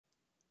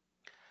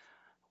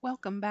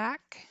Welcome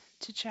back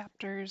to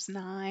chapters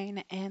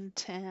 9 and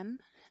 10. And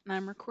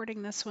I'm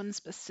recording this one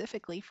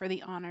specifically for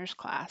the honors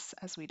class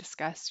as we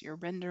discuss your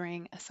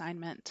rendering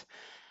assignment,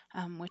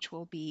 which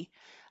will be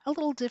a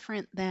little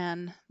different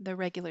than the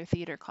regular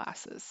theater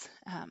classes.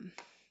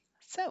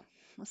 So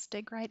let's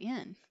dig right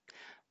in.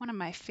 One of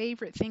my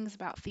favorite things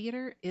about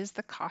theater is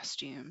the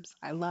costumes.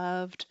 I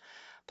loved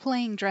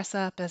playing dress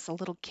up as a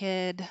little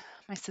kid.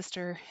 My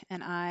sister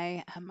and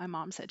I, my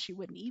mom said she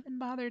wouldn't even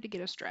bother to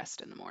get us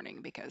dressed in the morning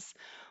because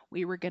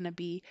we were going to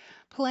be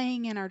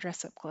playing in our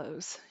dress up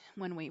clothes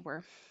when we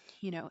were,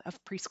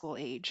 of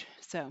preschool age.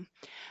 So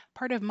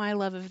part of my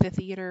love of the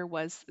theater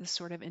was the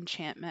sort of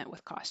enchantment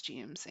with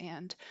costumes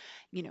and,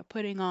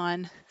 putting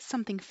on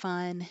something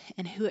fun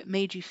and who it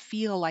made you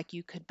feel like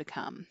you could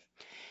become.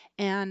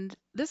 And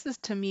this is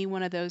to me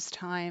one of those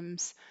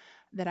times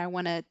that I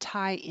want to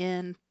tie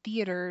in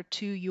theater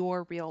to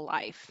your real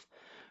life,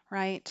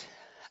 right?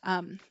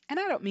 And I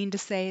don't mean to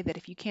say that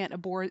if you can't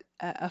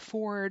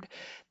afford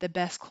the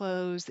best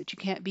clothes, that you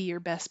can't be your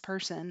best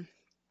person,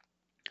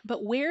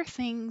 but wear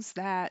things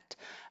that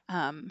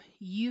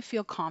you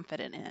feel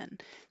confident in,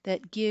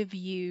 that give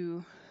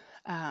you,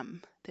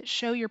 that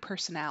show your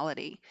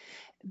personality,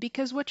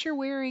 because what you're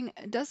wearing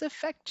does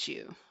affect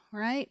you,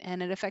 right?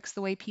 And it affects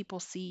the way people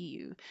see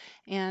you.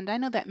 And I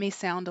know that may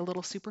sound a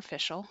little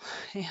superficial,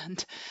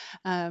 and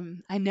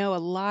I know a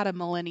lot of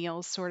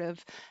millennials sort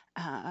of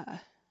uh,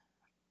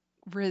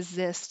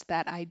 resist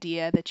that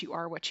idea that you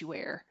are what you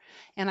wear.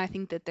 And I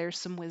think that there's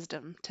some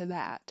wisdom to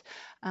that.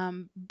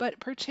 But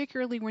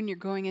particularly when you're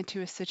going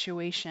into a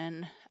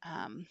situation,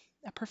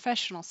 a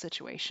professional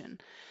situation,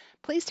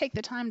 please take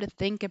the time to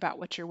think about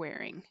what you're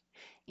wearing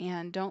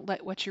and don't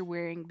let what you're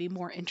wearing be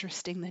more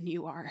interesting than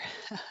you are.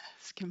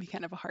 This can be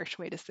kind of a harsh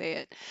way to say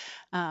it.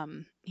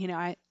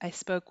 I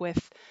spoke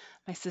with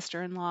my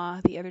sister in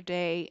law the other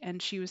day, and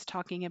she was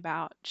talking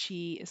about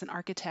she is an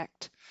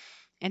architect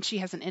and she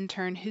has an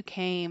intern who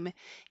came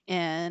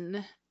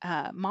in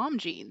mom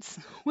jeans,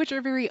 which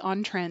are very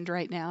on trend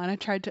right now. And I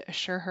tried to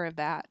assure her of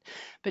that,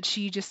 but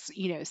she just,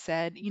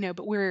 said,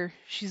 but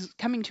she's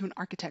coming to an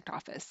architect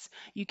office.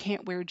 You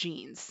can't wear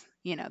jeans.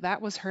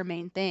 That was her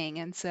main thing.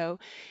 And so,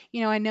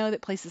 I know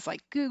that places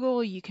like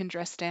Google, you can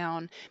dress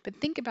down, but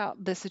think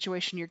about the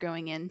situation you're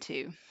going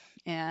into.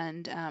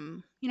 And,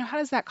 how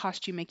does that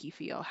costume make you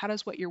feel? How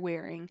does what you're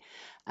wearing,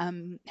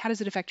 how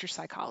does it affect your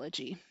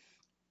psychology?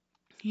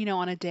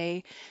 On a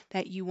day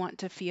that you want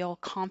to feel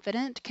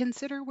confident,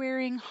 consider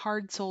wearing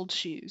hard soled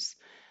shoes.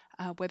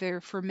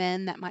 Whether for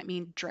men, that might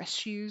mean dress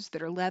shoes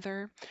that are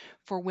leather.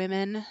 For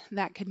women,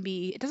 that can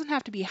be, it doesn't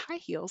have to be high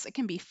heels, it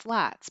can be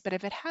flats. But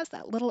if it has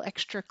that little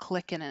extra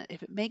click in it,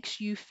 if it makes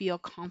you feel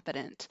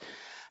confident,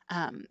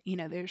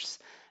 there's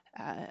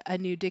a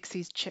new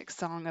Dixie's Chick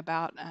song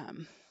about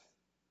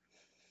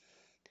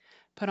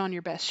put on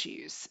your best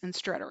shoes and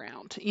strut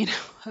around.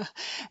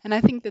 And I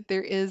think that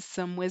there is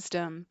some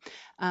wisdom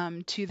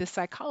to the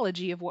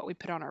psychology of what we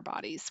put on our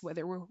bodies,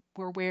 whether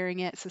we're wearing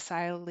it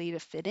societally to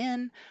fit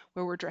in,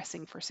 where we're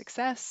dressing for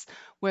success,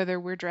 whether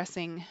we're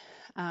dressing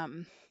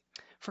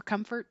for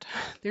comfort.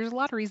 There's a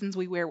lot of reasons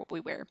we wear what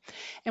we wear.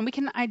 And we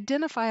can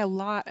identify a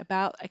lot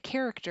about a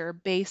character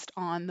based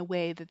on the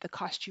way that the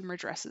costumer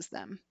dresses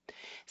them.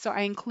 So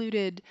I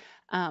included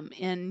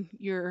in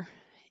your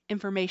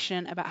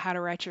information about how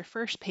to write your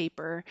first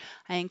paper,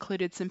 I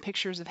included some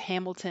pictures of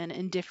Hamilton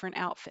in different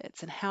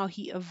outfits and how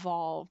he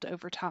evolved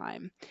over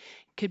time.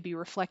 Could be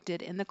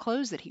reflected in the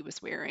clothes that he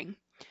was wearing.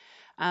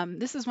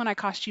 This is when I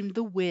costumed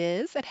the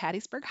Wiz at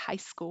Hattiesburg High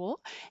School,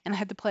 and I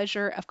had the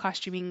pleasure of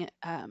costuming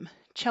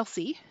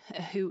Chelsea,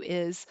 who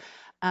is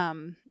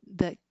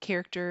the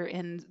character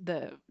in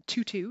the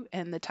tutu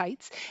and the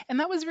tights. And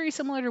that was very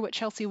similar to what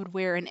Chelsea would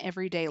wear in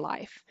everyday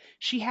life.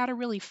 She had a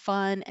really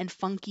fun and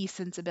funky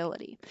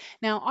sensibility.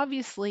 Now,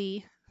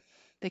 obviously,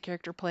 the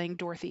character playing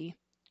Dorothy,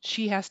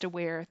 she has to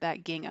wear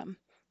that gingham,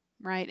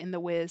 right? In The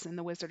Wiz and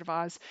The Wizard of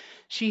Oz,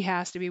 she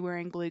has to be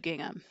wearing blue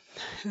gingham.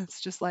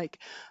 It's just like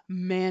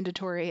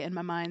mandatory in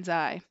my mind's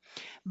eye.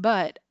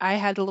 But I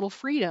had a little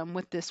freedom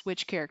with this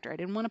witch character. I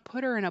didn't want to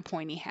put her in a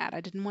pointy hat.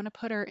 I didn't want to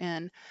put her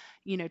in,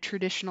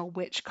 traditional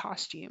witch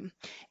costume.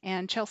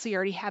 And Chelsea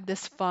already had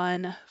this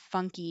fun,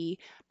 funky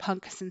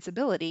punk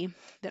sensibility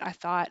that I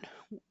thought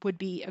would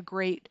be a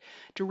great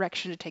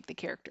direction to take the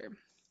character.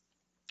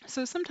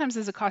 So sometimes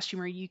as a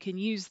costumer, you can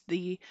use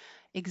the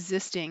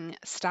existing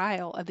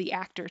style of the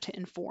actor to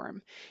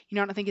inform. I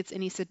don't think it's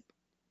any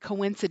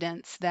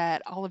coincidence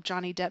that all of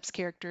Johnny Depp's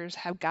characters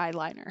have guy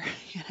liner,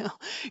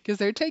 because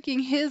they're taking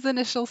his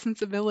initial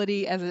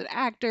sensibility as an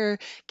actor,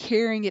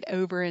 carrying it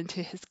over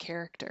into his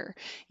character.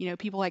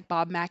 People like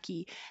Bob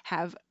Mackie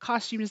have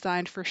costume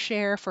designed for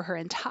Cher for her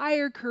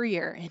entire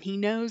career, and he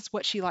knows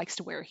what she likes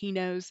to wear. He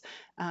knows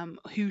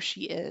who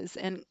she is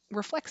and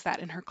reflects that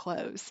in her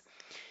clothes.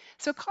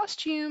 So,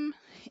 costume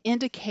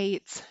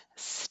indicates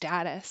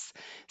status.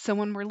 So,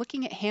 when we're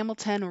looking at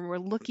Hamilton, when we're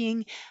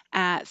looking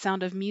at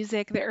Sound of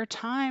Music, there are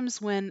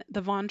times when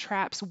the Von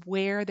Trapps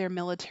wear their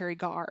military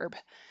garb,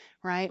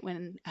 right?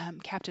 When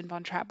Captain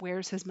Von Trapp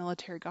wears his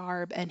military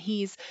garb and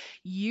he's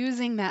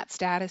using that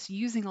status,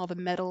 using all the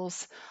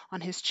medals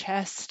on his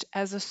chest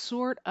as a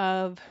sort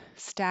of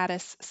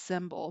status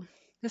symbol.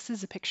 This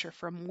is a picture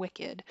from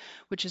Wicked,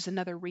 which is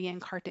another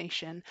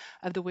reincarnation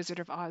of the Wizard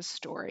of Oz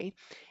story.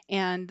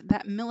 And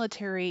that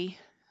military,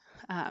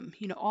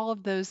 all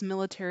of those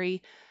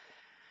military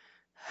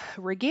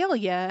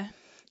regalia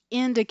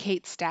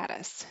indicate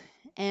status.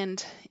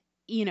 And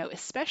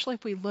especially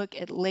if we look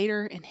at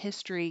later in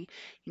history,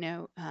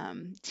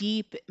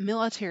 deep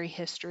military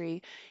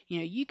history,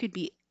 you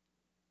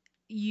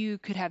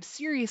could have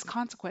serious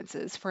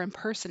consequences for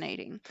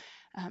impersonating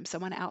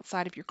someone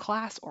outside of your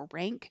class or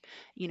rank.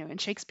 In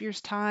Shakespeare's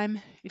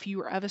time, if you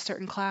were of a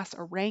certain class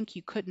or rank,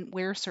 you couldn't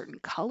wear certain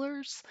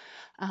colors.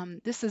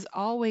 This has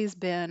always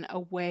been a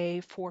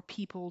way for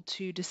people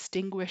to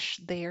distinguish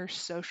their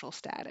social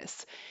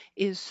status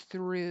is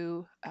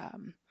through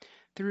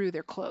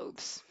their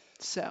clothes.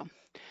 So,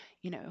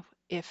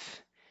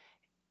 if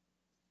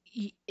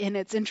and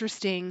it's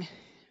interesting,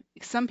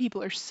 some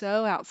people are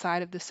so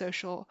outside of the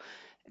social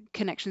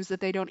connections that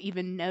they don't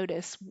even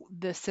notice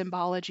the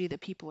symbology that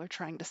people are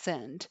trying to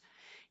send.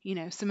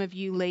 Some of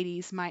you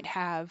ladies might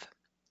have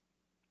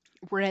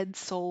red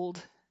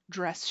soled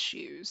dress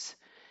shoes,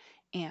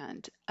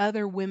 and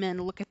other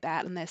women look at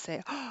that and they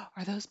say, "Oh,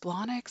 are those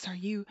Blahniks?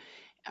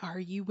 Are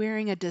you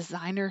wearing a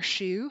designer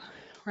shoe?"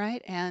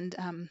 Right?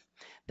 And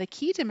the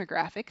key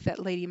demographic that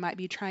lady might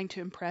be trying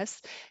to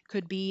impress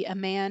could be a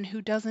man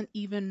who doesn't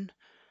even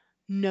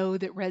know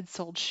that red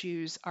soled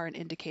shoes are an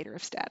indicator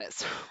of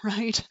status,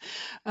 right?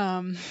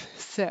 Um,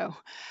 so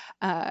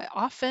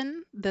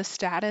often the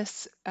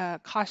status,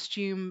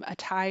 costume,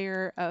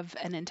 attire of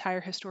an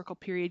entire historical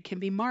period can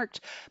be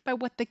marked by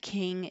what the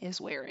king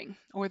is wearing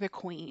or the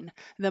queen.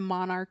 The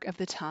monarch of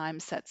the time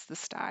sets the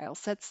style,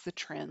 sets the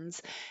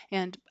trends,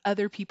 and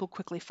other people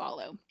quickly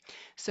follow.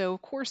 So,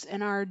 of course,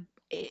 in our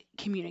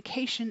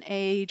communication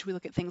age, we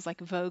look at things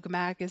like Vogue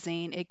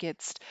magazine, it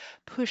gets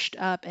pushed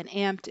up and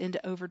amped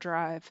into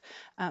overdrive,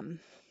 um,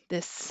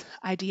 this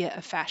idea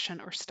of fashion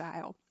or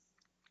style.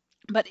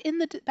 But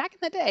back in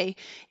the day,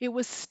 it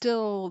was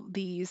still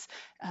these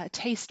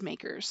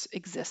tastemakers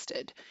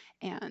existed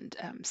and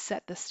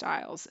set the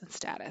styles and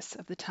status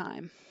of the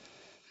time.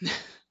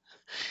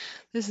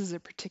 This is a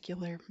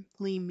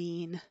particularly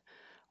mean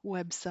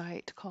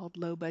website called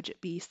Low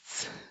Budget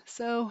Beasts.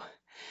 So,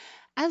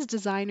 as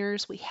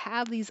designers, we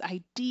have these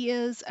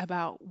ideas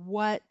about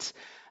what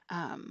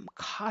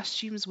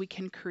costumes we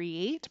can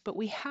create, but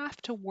we have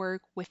to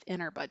work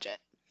within our budget,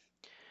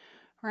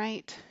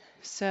 right?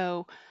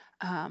 So,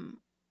 um,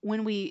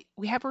 when we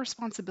have a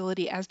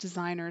responsibility as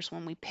designers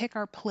when we pick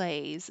our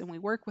plays and we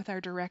work with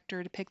our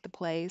director to pick the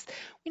plays,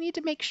 we need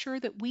to make sure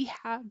that we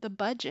have the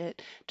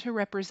budget to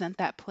represent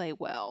that play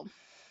well,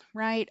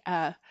 right?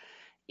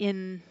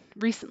 In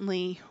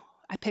recently,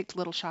 I picked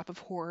Little Shop of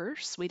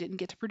Horrors. We didn't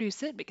get to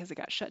produce it because it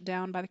got shut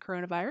down by the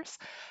coronavirus.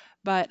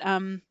 But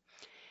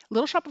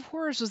Little Shop of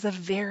Horrors was a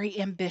very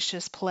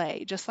ambitious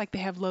play. Just like they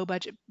have Low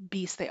Budget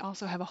Beast, they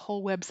also have a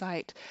whole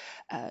website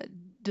uh,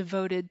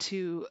 devoted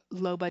to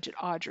Low Budget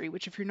Audrey,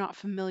 which, if you're not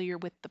familiar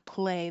with the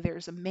play,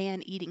 there's a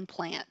man eating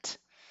plant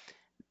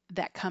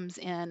that comes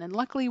in. And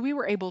luckily, we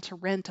were able to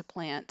rent a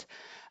plant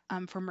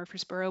from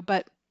Murfreesboro,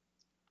 but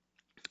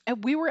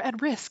we were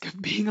at risk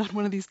of being on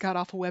one of these god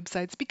awful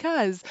websites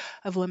because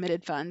of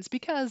limited funds,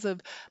 because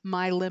of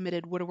my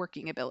limited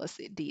woodworking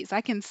abilities. I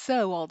can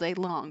sew all day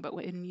long, but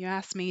when you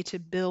ask me to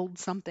build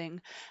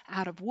something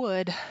out of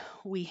wood,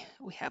 we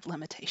have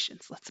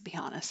limitations, let's be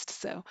honest.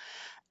 So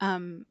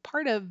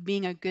part of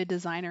being a good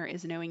designer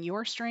is knowing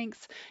your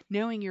strengths,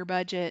 knowing your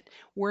budget,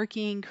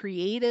 working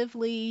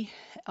creatively,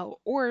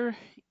 or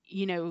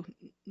you know,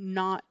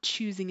 not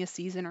choosing a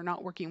season or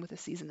not working with a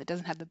season that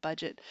doesn't have the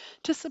budget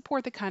to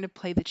support the kind of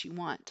play that you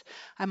want.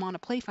 I'm on a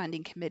play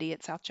finding committee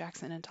at South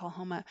Jackson and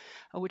Tullahoma,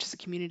 which is a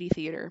community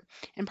theater.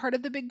 And part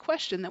of the big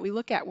question that we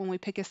look at when we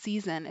pick a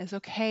season is,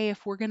 okay,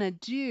 if we're going to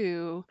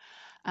do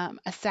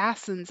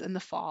Assassins in the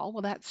fall,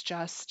 well, that's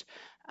just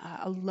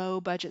a low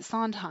budget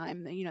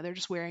Sondheim. They're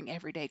just wearing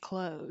everyday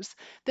clothes.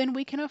 Then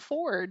we can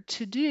afford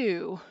to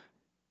do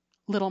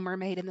Little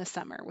Mermaid in the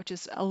summer, which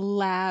is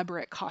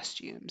elaborate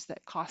costumes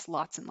that cost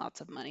lots and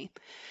lots of money.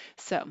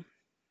 So,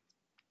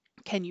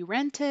 can you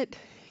rent it?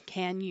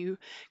 Can you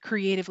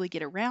creatively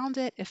get around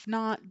it? If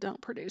not,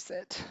 don't produce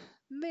it.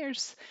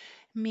 There's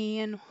me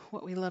and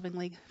what we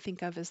lovingly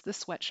think of as the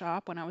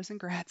sweatshop when I was in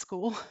grad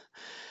school.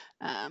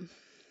 Um,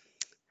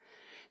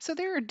 so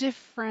there are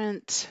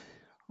different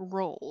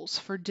roles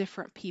for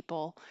different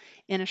people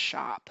in a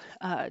shop.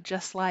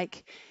 Just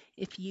like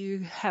if you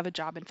have a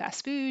job in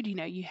fast food,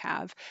 you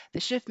have the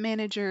shift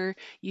manager,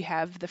 you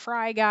have the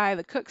fry guy,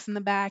 the cooks in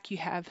the back, you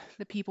have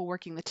the people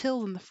working the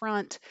tills in the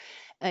front.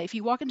 If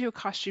you walk into a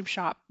costume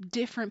shop,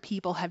 different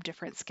people have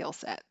different skill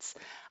sets.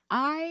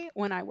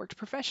 When I worked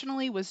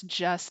professionally, was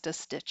just a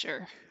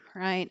stitcher,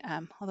 right?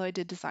 Although I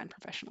did design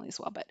professionally as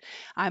well, but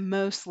I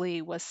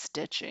mostly was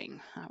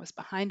stitching. I was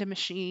behind a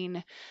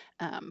machine,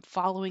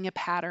 following a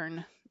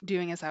pattern,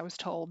 doing as I was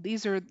told.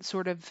 These are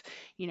sort of,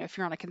 if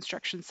you're on a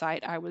construction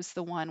site, I was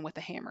the one with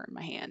the hammer in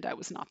my hand. I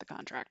was not the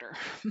contractor.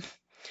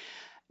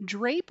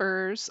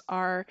 Drapers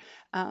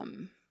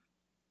um,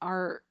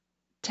 are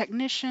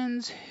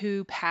technicians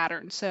who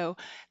pattern. So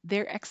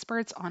they're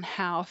experts on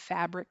how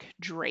fabric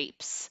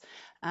drapes.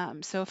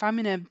 So if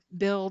I'm going to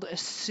build a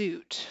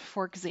suit,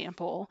 for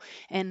example,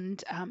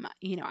 and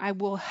I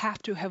will have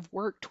to have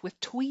worked with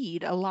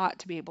tweed a lot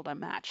to be able to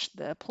match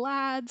the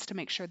plaids to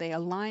make sure they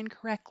align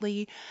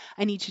correctly.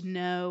 I need to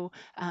know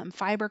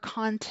fiber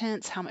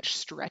contents, how much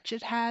stretch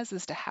it has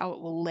as to how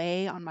it will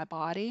lay on my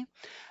body.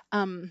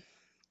 Um,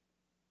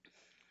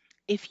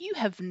 if you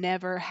have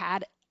never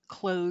had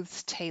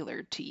clothes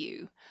tailored to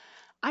you,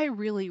 I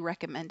really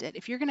recommend it.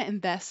 If you're going to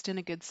invest in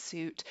a good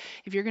suit,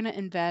 if you're going to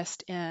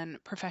invest in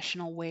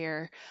professional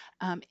wear,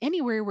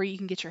 anywhere where you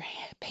can get your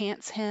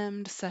pants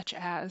hemmed, such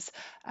as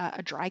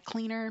a dry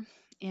cleaner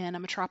in a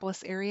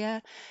metropolis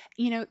area,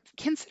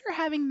 consider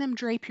having them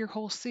drape your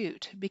whole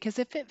suit because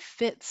if it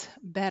fits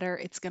better,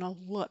 it's going to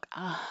look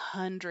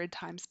 100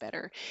 times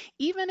better.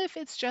 Even if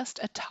it's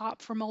just a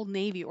top from Old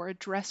Navy or a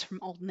dress from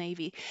Old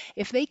Navy,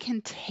 if they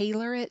can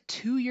tailor it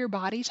to your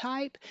body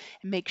type,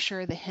 make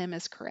sure the hem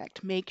is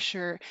correct. Make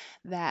sure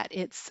that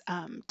it's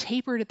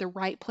tapered at the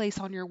right place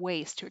on your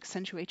waist to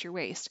accentuate your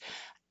waist.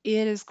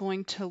 It is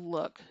going to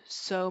look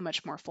so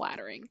much more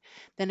flattering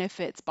than if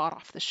it's bought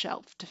off the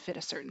shelf to fit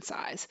a certain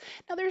size.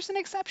 Now, there's an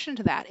exception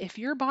to that. If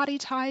your body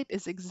type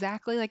is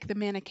exactly like the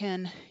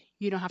mannequin,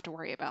 you don't have to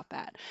worry about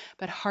that.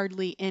 But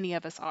hardly any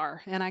of us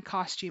are. And I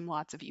costume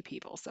lots of you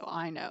people, so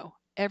I know.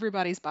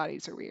 Everybody's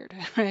bodies are weird,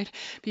 right?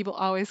 People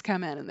always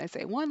come in and they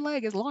say one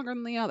leg is longer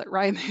than the other,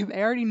 right?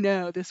 They already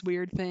know this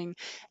weird thing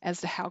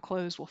as to how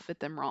clothes will fit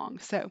them wrong.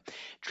 So,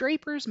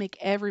 drapers make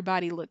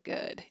everybody look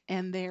good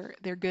and they're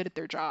good at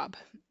their job.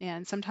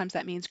 And sometimes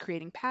that means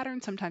creating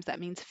patterns, sometimes that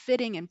means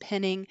fitting and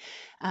pinning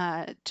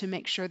to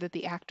make sure that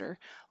the actor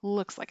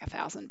looks like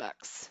 $1,000. And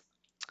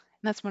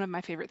that's one of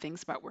my favorite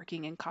things about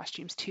working in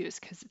costumes too, is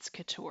because it's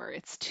couture.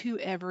 It's to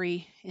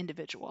every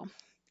individual.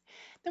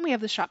 Then we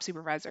have the shop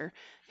supervisor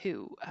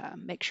who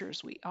makes sure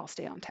we all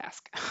stay on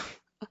task.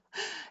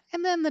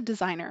 And then the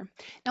designer.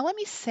 Now, let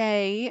me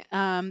say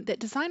that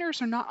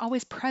designers are not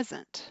always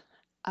present.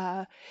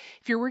 Uh,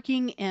 if you're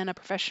working in a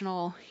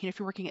professional, if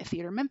you're working at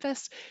Theater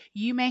Memphis,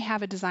 you may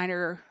have a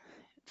designer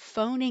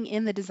phoning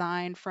in the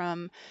design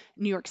from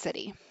New York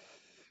City,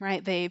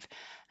 right?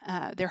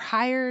 They're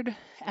hired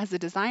as a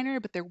designer,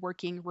 but they're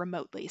working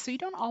remotely. So you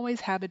don't always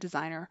have a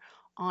designer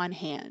on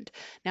hand.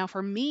 Now,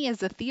 for me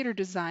as a theater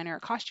designer, a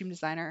costume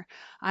designer,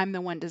 I'm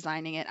the one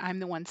designing it, I'm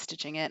the one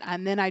stitching it,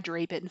 and then I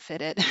drape it and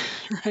fit it,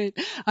 right?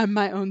 I'm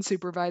my own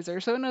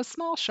supervisor. So in a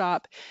small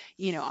shop,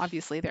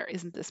 obviously there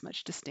isn't this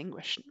much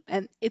distinguished.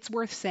 And it's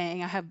worth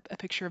saying, I have a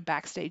picture of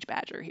Backstage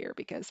Badger here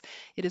because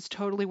it is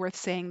totally worth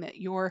saying that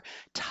your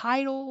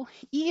title,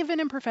 even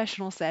in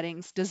professional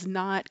settings, does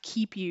not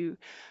keep you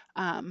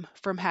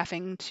from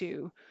having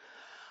to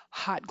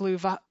hot glue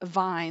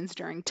vines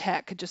during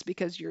tech just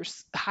because you're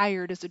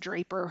hired as a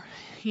draper.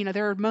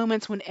 There are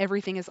moments when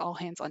everything is all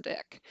hands on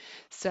deck.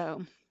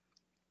 So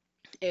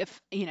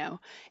if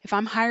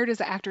I'm hired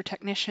as an actor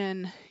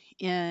technician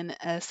in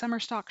a summer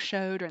stock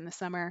show during the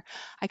summer,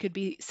 I could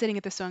be sitting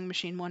at the sewing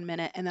machine 1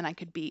 minute and then I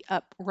could be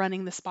up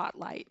running the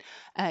spotlight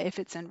if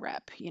it's in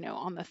rep,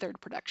 on the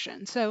third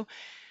production. So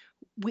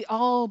we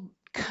all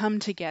come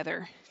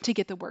together to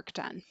get the work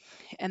done,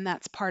 and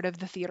that's part of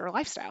the theater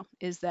lifestyle,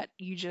 is that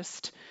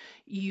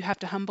you have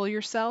to humble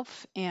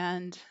yourself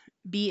and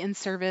be in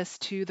service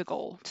to the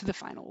goal, to the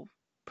final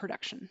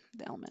production,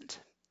 the element.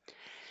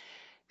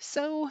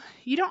 So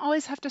you don't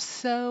always have to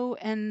sew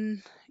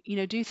and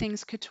do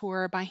things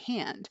couture by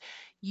hand.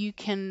 You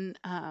can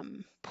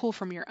pull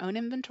from your own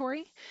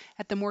inventory.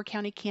 At the Moore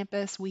County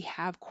campus, we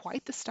have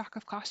quite the stock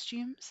of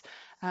costumes,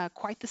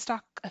 quite the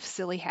stock of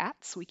silly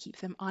hats. We keep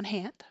them on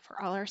hand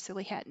for all our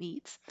silly hat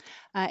needs.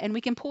 And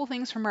we can pull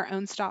things from our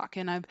own stock.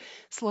 And I've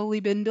slowly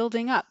been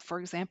building up, for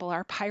example,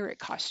 our pirate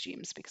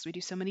costumes because we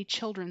do so many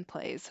children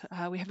plays.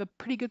 We have a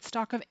pretty good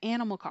stock of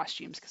animal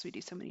costumes because we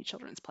do so many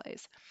children's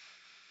plays.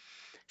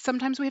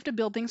 Sometimes we have to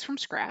build things from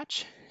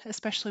scratch,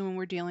 especially when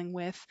we're dealing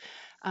with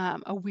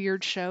a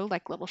weird show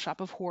like Little Shop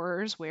of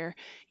Horrors, where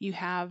you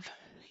have,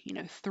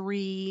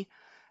 three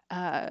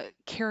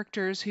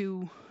characters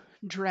who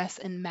dress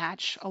and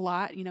match a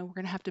lot. We're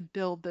going to have to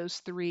build those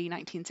three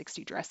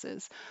 1960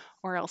 dresses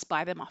or else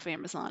buy them off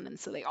Amazon and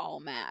so they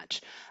all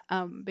match.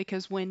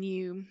 Because when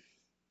you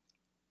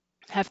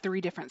have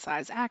three different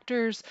size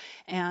actors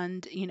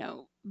and,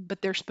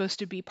 but they're supposed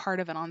to be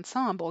part of an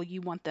ensemble, you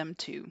want them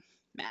to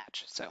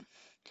match. So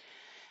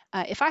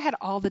if I had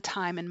all the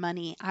time and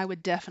money, I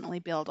would definitely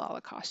build all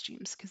the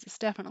costumes because it's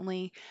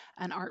definitely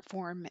an art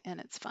form and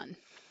it's fun.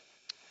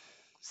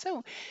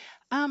 So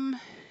Um,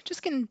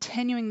 just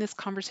continuing this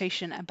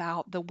conversation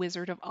about The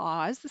Wizard of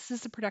Oz. This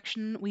is a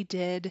production we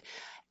did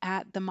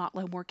at the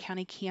Motlow Moore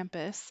County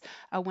campus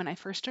when I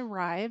first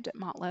arrived at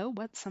Motlow,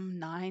 some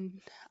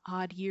 9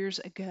 odd years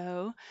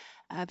ago.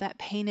 That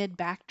painted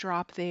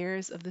backdrop there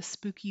is of the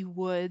spooky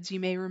woods. You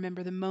may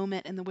remember the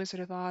moment in The Wizard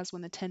of Oz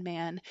when the Tin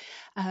Man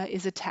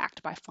is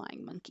attacked by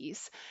flying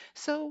monkeys.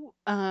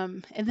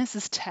 And this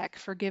is tech.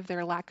 Forgive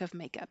their lack of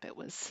makeup. It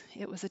was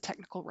a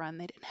technical run.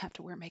 They didn't have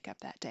to wear makeup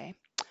that day.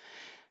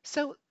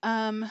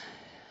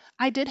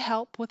 I did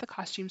help with the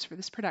costumes for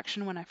this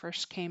production when I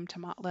first came to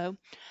Motlow,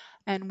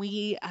 and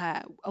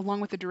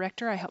along with the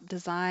director, I helped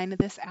design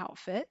this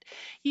outfit.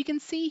 You can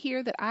see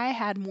here that I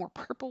had more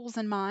purples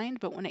in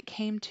mind, but when it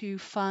came to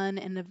fun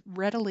and a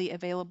readily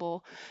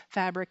available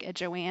fabric at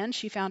Joanne,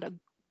 she found a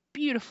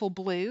beautiful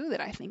blue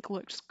that I think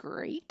looks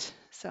great.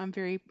 So I'm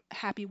very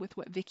happy with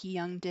what Vicki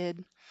Young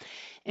did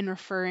in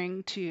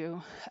referring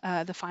to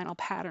the final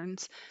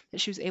patterns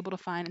that she was able to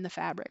find in the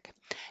fabric.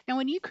 Now,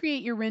 when you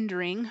create your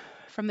rendering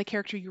from the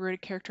character you wrote a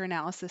character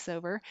analysis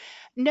over,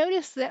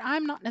 notice that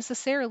I'm not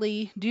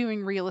necessarily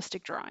doing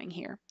realistic drawing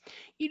here.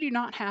 You do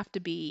not have to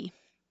be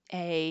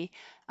a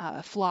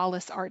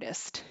flawless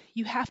artist.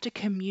 You have to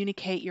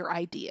communicate your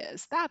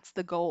ideas. That's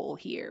the goal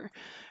here,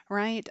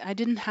 right? I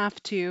didn't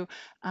have to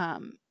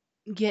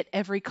get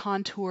every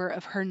contour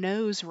of her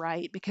nose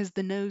right because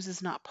the nose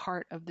is not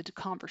part of the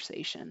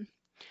conversation.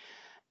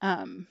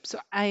 So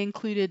I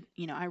included,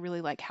 I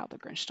really like How the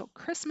Grinch Stole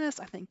Christmas.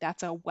 I think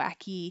that's a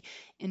wacky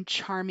and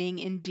charming,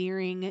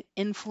 endearing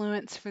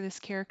influence for this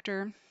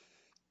character.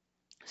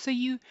 So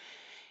you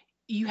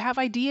have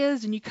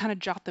ideas and you kind of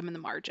jot them in the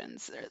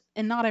margins.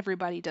 And not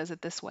everybody does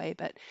it this way,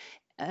 but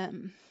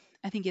um,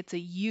 I think it's a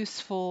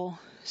useful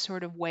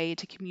sort of way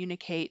to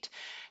communicate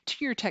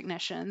to your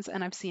technicians,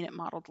 and I've seen it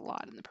modeled a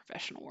lot in the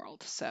professional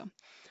world. So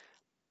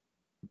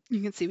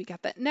you can see we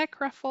got that neck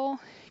ruffle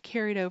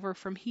carried over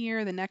from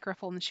here, the neck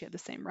ruffle, and then she had the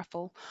same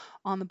ruffle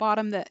on the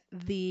bottom. That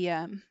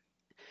the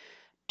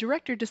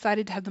director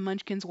decided to have the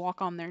Munchkins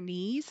walk on their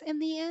knees in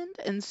the end,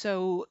 and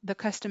so the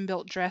custom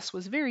built dress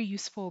was very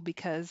useful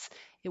because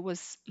it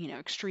was,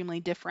 extremely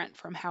different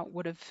from how it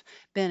would have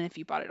been if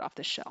you bought it off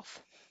the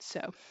shelf.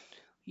 So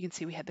you can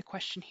see we had the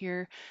question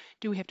here: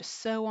 do we have to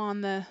sew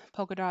on the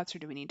polka dots or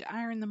do we need to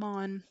iron them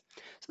on?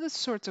 So those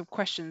sorts of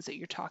questions that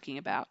you're talking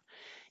about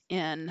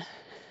in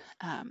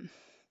um,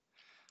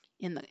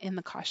 in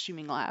the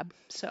costuming lab.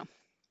 So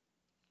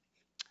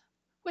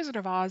Wizard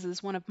of Oz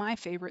is one of my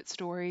favorite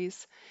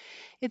stories.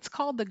 It's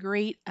called The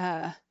Great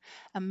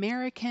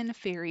American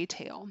Fairy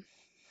Tale.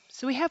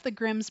 So we have the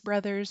Grimm's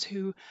brothers,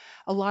 who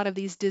a lot of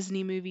these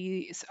Disney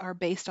movies are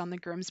based on the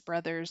Grimm's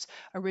brothers'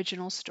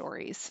 original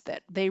stories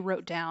that they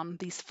wrote down,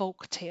 these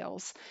folk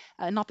tales.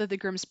 Not that the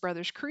Grimm's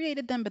brothers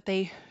created them, but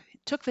they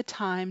took the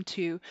time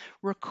to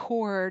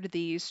record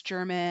these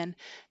German,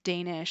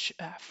 Danish,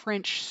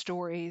 French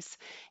stories,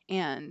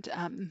 and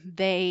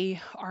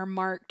they are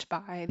marked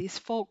by these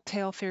folk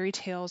tale fairy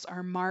tales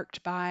are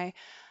marked by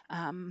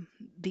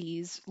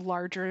these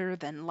larger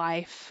than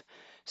life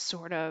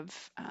sort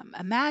of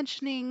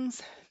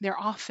imaginings. They're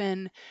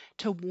often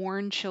to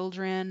warn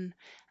children,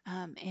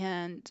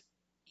 and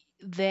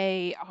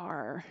they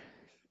are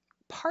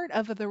part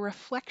of the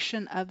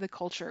reflection of the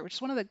culture, which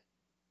is one of the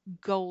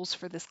goals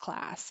for this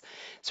class.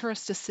 It's for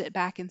us to sit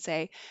back and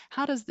say,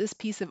 how does this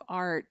piece of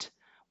art,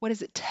 what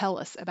does it tell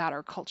us about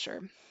our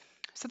culture?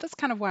 So that's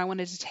kind of why I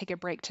wanted to take a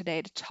break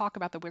today to talk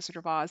about the Wizard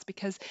of Oz,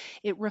 because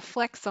it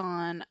reflects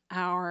on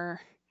our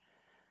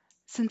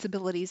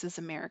sensibilities as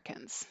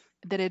Americans,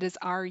 that it is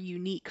our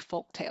unique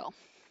folktale.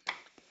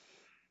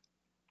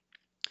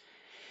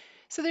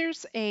 So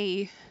there's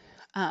a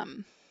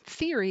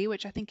theory,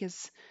 which I think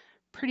is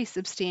pretty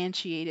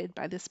substantiated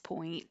by this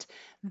point,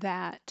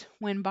 that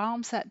when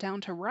Baum sat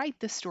down to write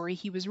this story,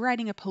 he was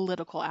writing a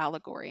political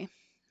allegory,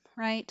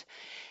 right?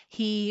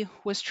 He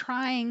was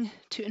trying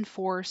to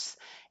enforce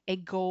a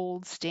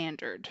gold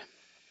standard.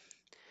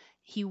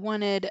 He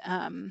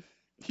didn't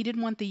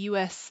want the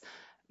U.S.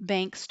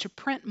 banks to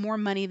print more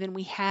money than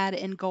we had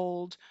in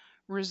gold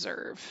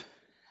reserve.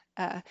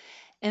 Uh,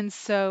 and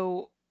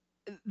so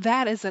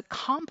that is a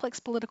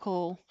complex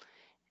political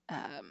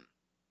um,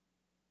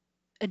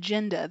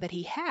 agenda that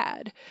he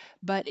had,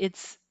 but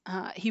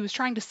he was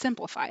trying to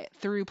simplify it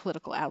through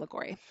political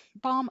allegory.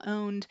 Baum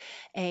owned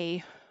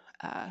a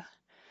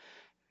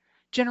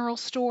general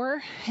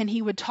store, and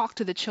he would talk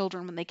to the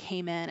children when they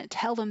came in and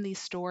tell them these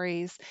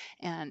stories,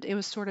 and it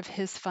was sort of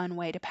his fun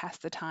way to pass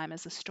the time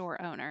as a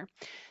store owner.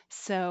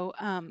 So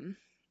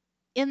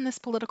in this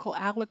political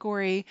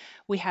allegory,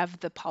 we have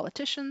the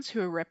politicians who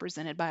are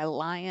represented by a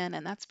lion,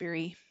 and that's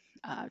very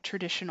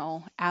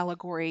traditional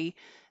allegory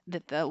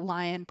that the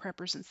lion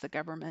represents the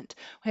government.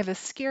 We have a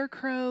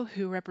scarecrow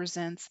who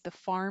represents the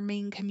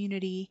farming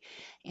community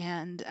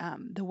and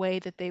the way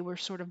that they were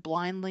sort of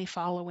blindly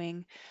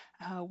following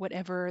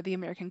whatever the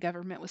American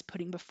government was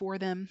putting before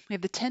them. We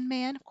have the Tin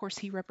Man. Of course,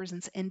 he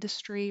represents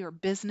industry or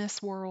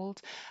business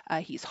world.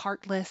 He's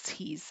heartless.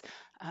 He's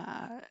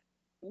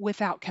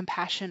without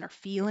compassion or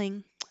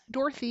feeling.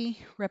 Dorothy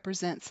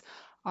represents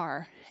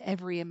are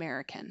every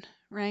American,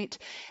 right?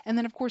 And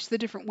then, of course, the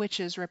different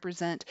witches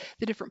represent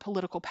the different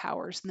political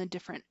powers in the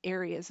different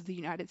areas of the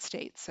United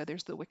States. So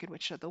there's the Wicked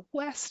Witch of the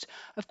West.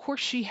 Of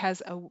course, she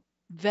has a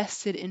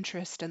vested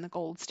interest in the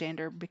gold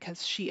standard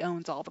because she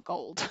owns all the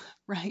gold,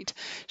 right?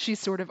 She's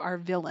sort of our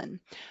villain.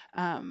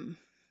 Um,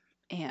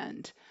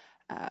 and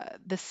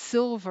the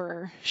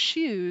silver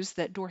shoes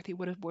that Dorothy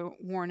would have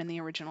worn in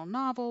the original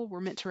novel were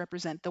meant to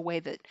represent the way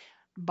that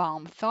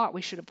Baum thought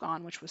we should have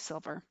gone, which was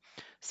silver.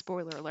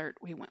 Spoiler alert,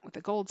 we went with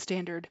the gold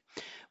standard.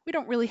 We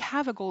don't really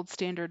have a gold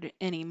standard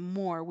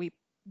anymore.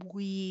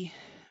 We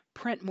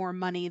print more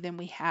money than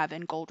we have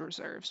in gold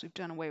reserves. We've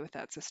done away with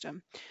that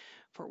system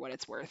for what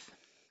it's worth.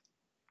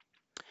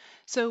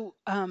 So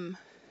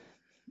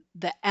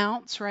the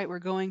ounce, right? We're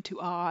going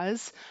to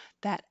Oz.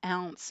 That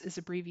ounce is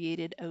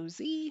abbreviated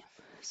OZ.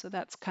 So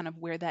that's kind of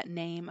where that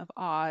name of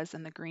Oz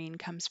and the green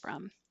comes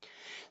from.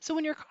 So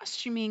when you're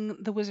costuming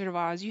the Wizard of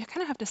Oz, you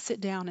kind of have to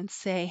sit down and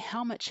say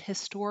how much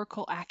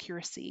historical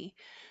accuracy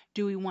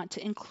do we want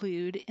to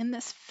include in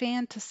this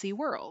fantasy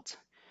world,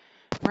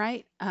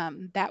 right?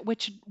 That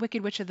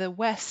Wicked Witch of the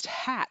West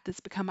hat that's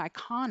become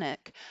iconic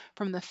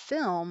from the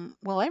film,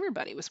 well,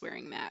 everybody was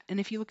wearing that. And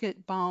if you look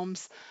at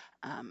Baum's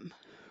um,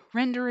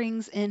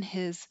 renderings in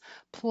his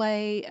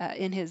play,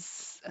 in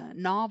his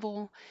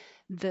novel,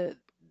 the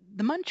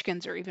the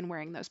Munchkins are even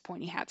wearing those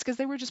pointy hats because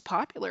they were just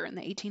popular in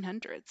the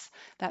 1800s.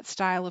 That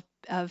style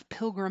of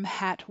pilgrim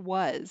hat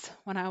was.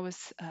 When I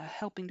was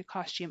helping to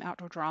costume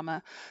outdoor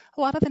drama,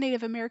 a lot of the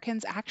Native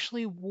Americans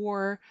actually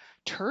wore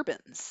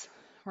turbans,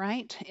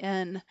 right,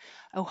 in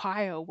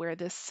Ohio where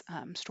this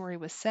story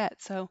was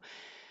set. So,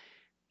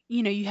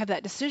 you have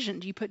that decision.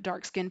 Do you put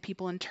dark skinned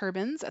people in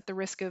turbans at the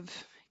risk of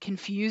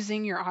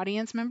confusing your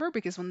audience member?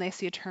 Because when they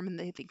see a turban,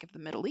 they think of the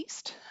Middle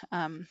East.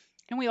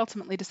 And we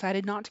ultimately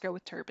decided not to go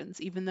with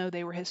turbans, even though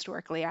they were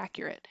historically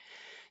accurate.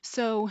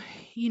 So,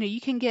 you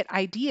can get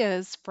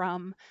ideas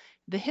from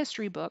the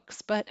history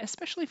books, but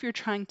especially if you're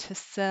trying to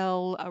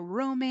sell a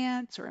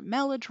romance or a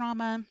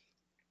melodrama,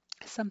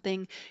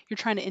 something you're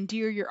trying to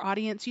endear your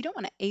audience, you don't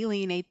want to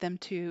alienate them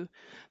too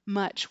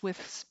much with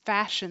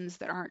fashions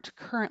that aren't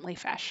currently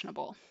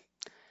fashionable,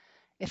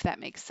 if that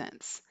makes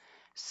sense.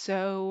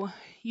 So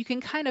you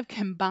can kind of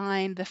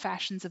combine the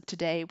fashions of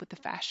today with the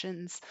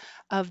fashions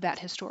of that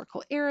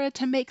historical era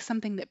to make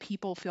something that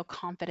people feel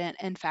confident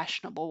and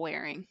fashionable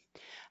wearing.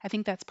 I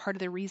think that's part of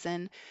the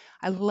reason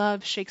I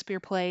love Shakespeare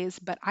plays,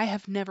 but I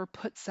have never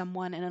put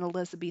someone in an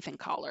Elizabethan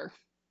collar,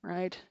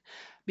 right?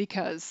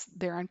 Because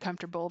they're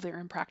uncomfortable, they're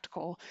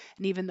impractical,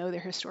 and even though they're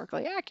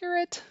historically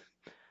accurate,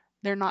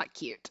 they're not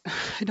cute.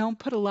 I don't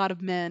put a lot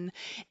of men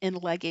in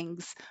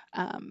leggings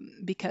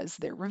because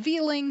they're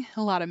revealing.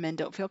 A lot of men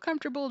don't feel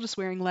comfortable just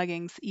wearing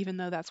leggings, even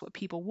though that's what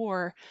people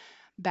wore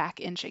back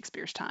in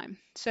Shakespeare's time.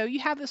 So you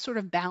have this sort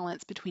of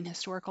balance between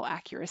historical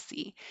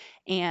accuracy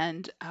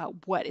and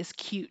what is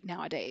cute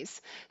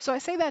nowadays. So I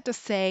say that to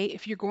say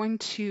if you're going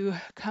to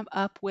come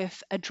up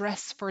with a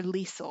dress for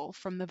Liesel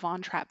from the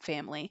Von Trapp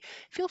family,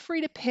 feel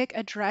free to pick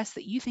a dress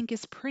that you think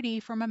is pretty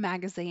from a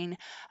magazine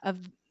of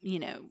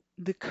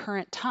the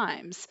current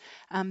times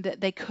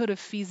that they could have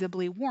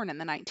feasibly worn in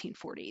the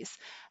 1940s.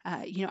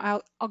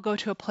 I'll go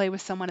to a play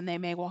with someone and they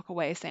may walk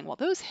away saying, well,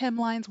 those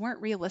hemlines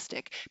weren't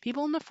realistic.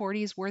 People in the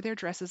 40s wore their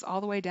dresses all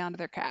the way down to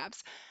their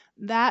calves.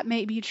 That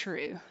may be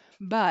true,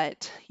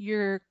 but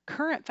your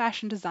current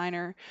fashion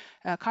designer,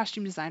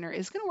 costume designer,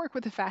 is going to work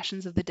with the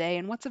fashions of the day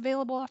and what's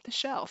available off the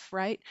shelf,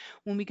 right?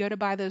 When we go to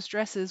buy those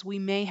dresses, we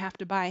may have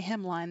to buy a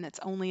hemline that's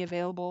only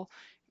available,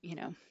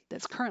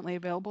 that's currently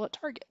available at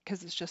Target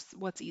because it's just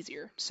what's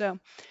easier. So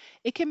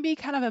it can be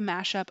kind of a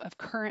mashup of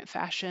current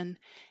fashion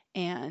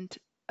and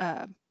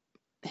uh,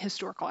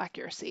 historical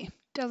accuracy.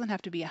 It doesn't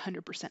have to be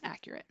 100%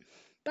 accurate,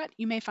 but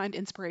you may find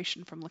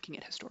inspiration from looking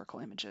at historical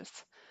images.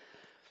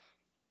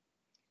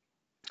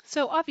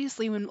 So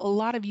obviously, when a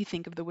lot of you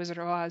think of The Wizard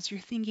of Oz, you're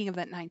thinking of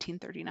that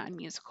 1939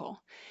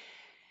 musical.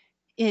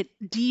 It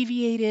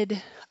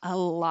deviated a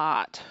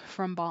lot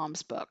from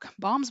Baum's book.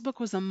 Baum's book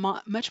was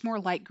much more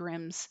like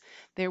Grimm's.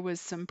 There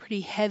was some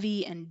pretty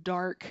heavy and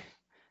dark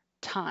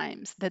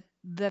times. That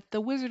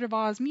the Wizard of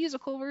Oz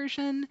musical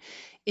version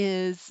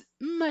is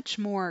much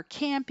more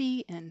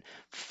campy and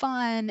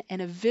fun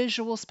and a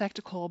visual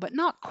spectacle, but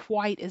not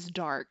quite as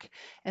dark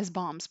as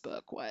Baum's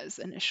book was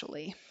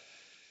initially.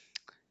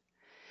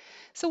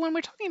 So when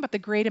we're talking about the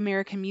Great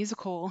American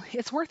Musical,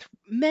 it's worth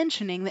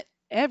mentioning that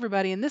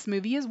everybody in this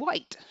movie is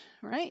white,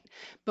 right?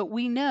 But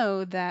we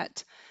know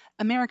that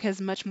America is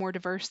much more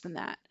diverse than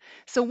that.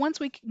 So once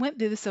we went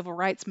through the civil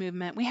rights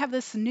movement, we have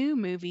this new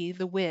movie,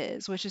 The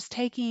Wiz, which is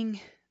taking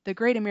the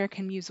Great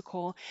American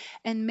Musical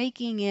and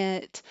making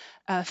it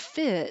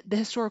fit the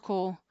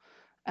historical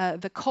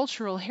the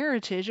cultural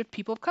heritage of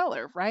people of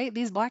color, right?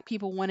 These black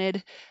people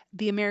wanted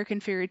the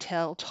American fairy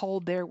tale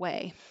told their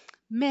way.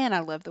 Man, I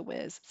love The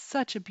Wiz.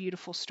 Such a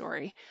beautiful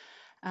story.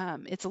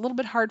 It's a little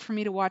bit hard for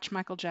me to watch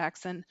Michael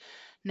Jackson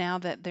now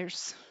that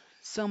there's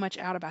so much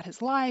out about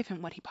his life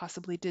and what he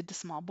possibly did to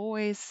small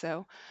boys.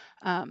 So,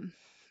 um,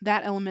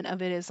 that element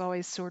of it is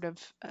always sort of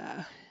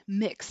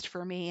mixed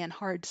for me and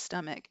hard to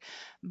stomach.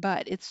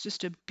 But it's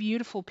just a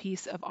beautiful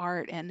piece of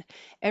art. And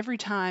every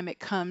time it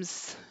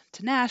comes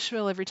to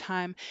Nashville, every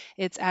time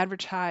it's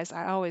advertised,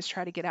 I always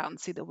try to get out and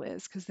see The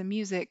Wiz because the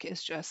music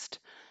is just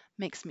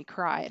makes me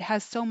cry. It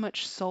has so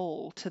much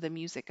soul to the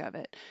music of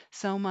it,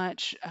 so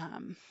much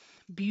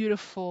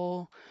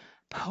beautiful,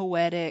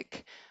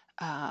 poetic,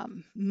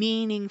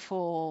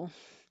 meaningful,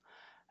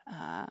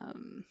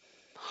 um,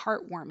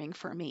 heartwarming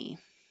for me.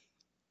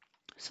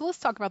 So let's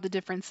talk about the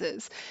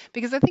differences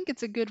because I think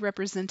it's a good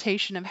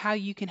representation of how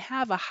you can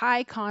have a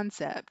high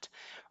concept,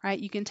 right?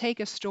 You can take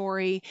a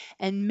story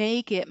and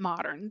make it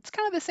modern. It's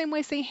kind of the same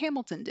way, say,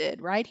 Hamilton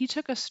did, right? He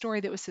took a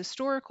story that was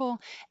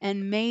historical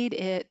and made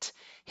it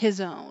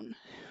his own,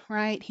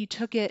 right? He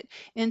took it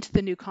into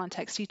the new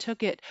context. He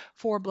took it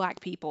for Black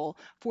people,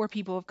 for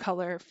people of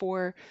color,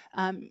 for,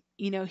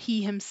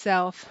 he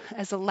himself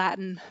as a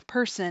Latin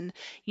person,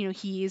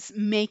 he's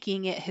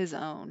making it his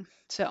own.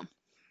 So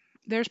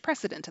there's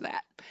precedent to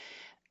that.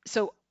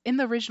 So in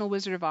the original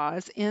Wizard of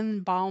Oz,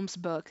 in Baum's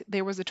book,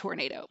 there was a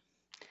tornado.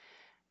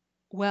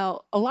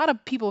 Well, a lot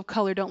of people of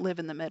color don't live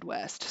in the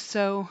Midwest.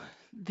 So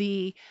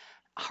the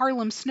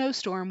Harlem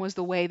snowstorm was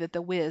the way that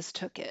the Wiz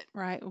took it,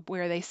 right?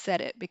 Where they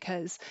set it,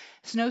 because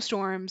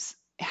snowstorms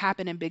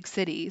happen in big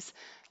cities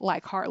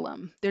like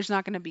Harlem. There's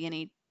not going to be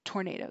any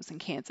tornadoes in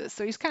Kansas.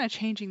 So he's kind of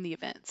changing the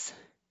events.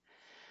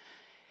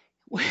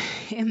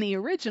 In the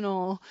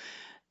original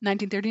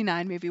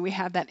 1939 movie, we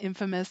have that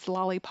infamous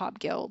Lollipop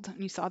Guild.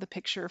 And you saw the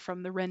picture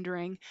from the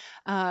rendering.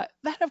 That,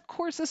 of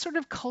course, is sort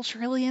of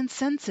culturally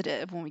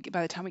insensitive when we get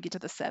by the time we get to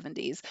the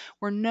 70s.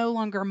 We're no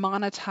longer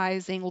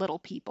monetizing little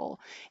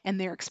people, and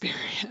their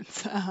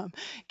experience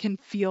can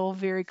feel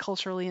very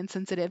culturally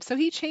insensitive. So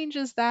he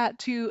changes that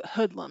to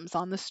hoodlums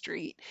on the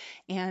street,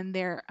 and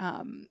they're,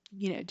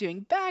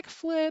 doing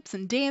backflips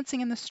and dancing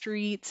in the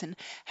streets and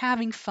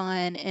having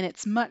fun, and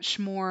it's much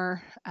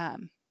more.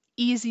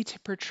 Easy to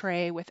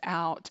portray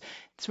without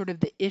sort of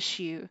the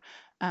issue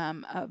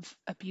of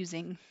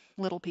abusing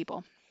little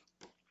people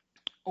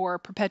or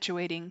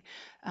perpetuating,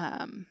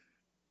 um,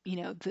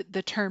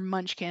 the term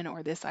munchkin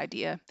or this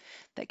idea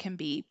that can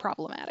be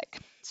problematic.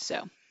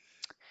 So,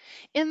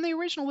 in the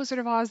original Wizard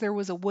of Oz, there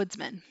was a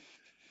woodsman,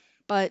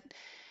 but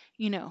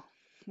you know,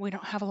 we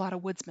don't have a lot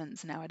of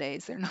woodsmans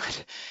nowadays. They're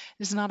not.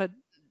 There's not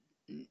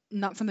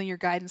something your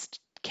guidance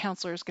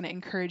counselor is going to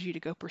encourage you to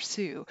go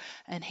pursue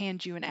and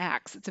hand you an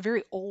axe. It's a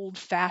very old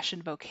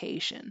fashioned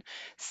vocation.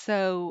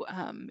 So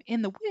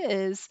in the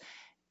Wiz,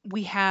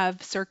 we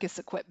have circus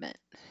equipment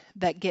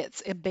that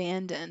gets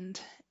abandoned.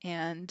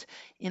 And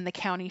in the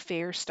county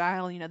fair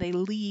style, they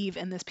leave,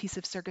 and this piece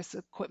of circus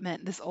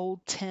equipment, this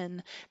old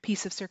tin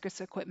piece of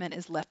circus equipment,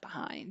 is left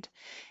behind.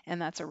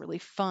 And that's a really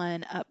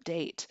fun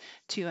update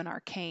to an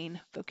arcane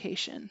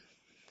vocation.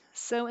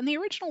 So, in the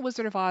original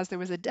Wizard of Oz, there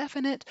was a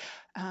definite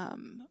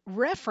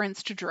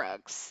reference to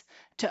drugs,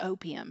 to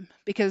opium,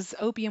 because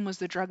opium was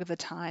the drug of the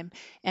time,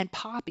 and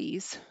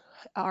poppies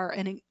are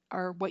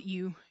what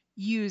you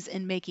use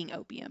in making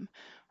opium,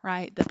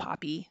 right? The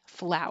poppy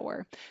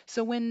flower.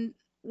 So when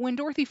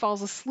Dorothy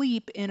falls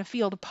asleep in a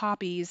field of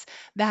poppies,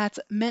 that's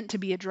meant to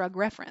be a drug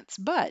reference,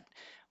 but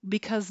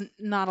because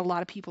not a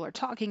lot of people are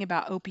talking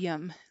about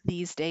opium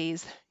these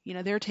days,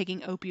 they're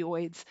taking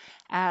opioids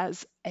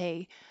as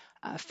a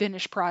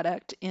finished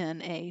product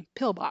in a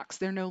pill box.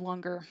 They're no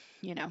longer,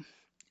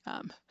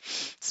 um,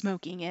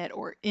 smoking it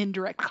or in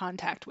direct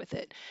contact with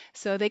it.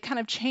 So they kind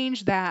of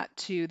changed that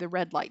to the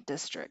red light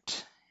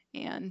district.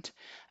 And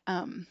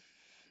um,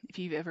 if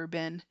you've ever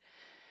been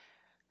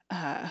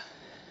uh,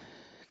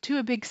 to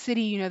a big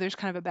city, there's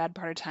kind of a bad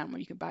part of town where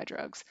you can buy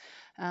drugs.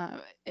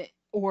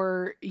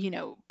 Or,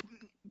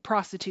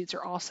 prostitutes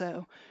are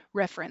also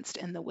referenced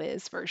in the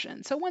Wiz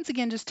version. So once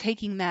again, just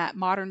taking that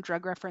modern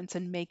drug reference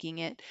and making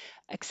it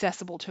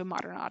accessible to a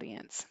modern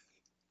audience.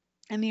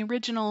 And the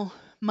original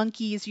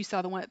monkeys, you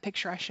saw the one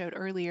picture I showed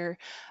earlier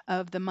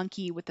of the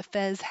monkey with the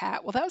fez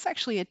hat. Well, that was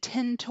actually a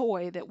tin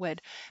toy that would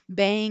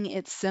bang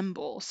its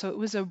cymbal. So it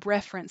was a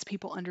reference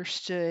people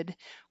understood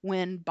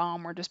when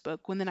Baum wrote his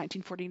book, when the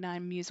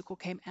 1949 musical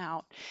came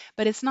out.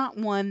 But it's not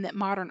one that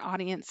modern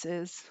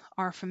audiences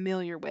are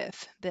familiar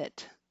with,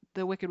 that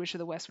the Wicked Witch of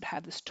the West would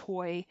have these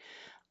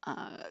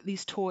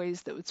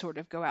toys that would sort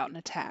of go out and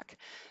attack.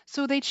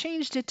 So they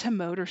changed it to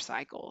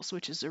motorcycles,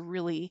 which is a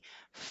really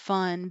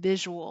fun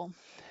visual,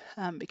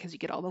 because you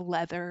get all the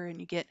leather and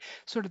you get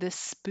sort of this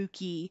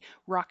spooky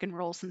rock and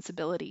roll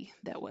sensibility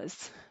that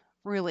was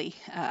really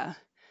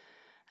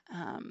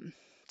um,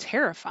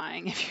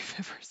 terrifying. If you've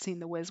ever seen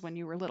The Wiz when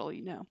you were little,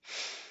 you know.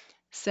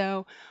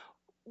 So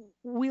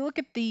we look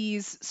at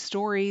these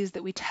stories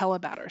that we tell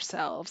about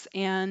ourselves,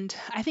 and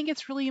I think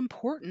it's really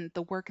important,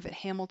 the work that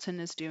Hamilton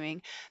is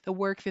doing, the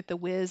work that the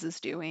Wiz is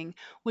doing,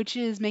 which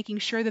is making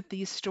sure that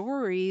these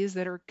stories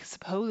that are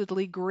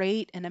supposedly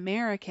great and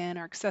American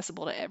are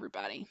accessible to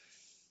everybody.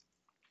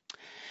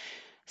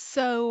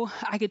 So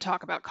I could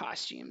talk about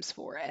costumes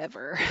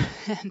forever,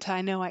 and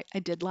I know I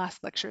did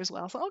last lecture as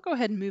well. So I'll go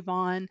ahead and move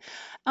on.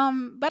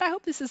 But I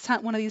hope this is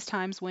one of these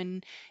times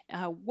when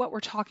what we're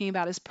talking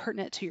about is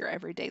pertinent to your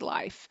everyday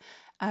life.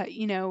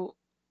 You know,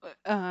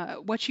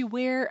 what you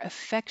wear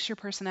affects your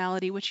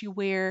personality. What you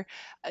wear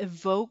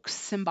evokes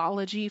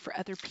symbology for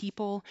other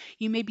people.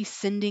 You may be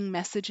sending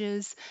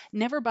messages.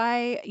 Never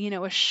buy,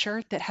 a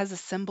shirt that has a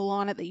symbol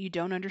on it that you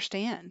don't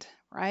understand.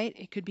 Right?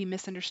 It could be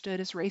misunderstood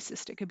as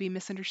racist. It could be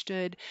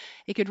misunderstood.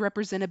 It could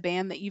represent a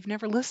band that you've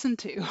never listened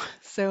to.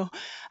 So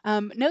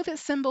know that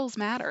symbols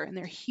matter and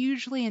they're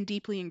hugely and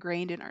deeply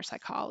ingrained in our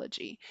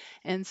psychology.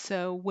 And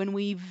so when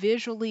we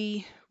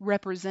visually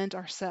represent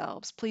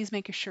ourselves, please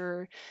make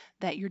sure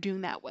that you're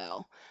doing that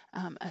well,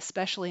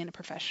 especially in a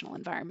professional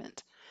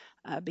environment,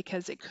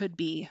 because it could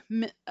be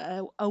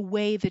a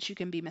way that you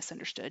can be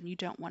misunderstood, and you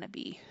don't want to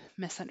be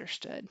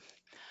misunderstood.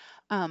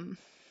 Um,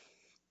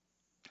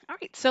 all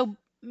right, so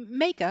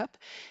makeup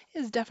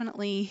is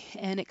definitely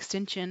an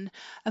extension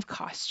of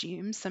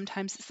costumes.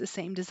 Sometimes it's the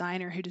same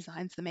designer who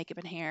designs the makeup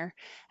and hair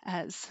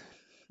as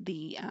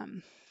the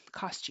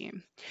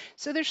costume.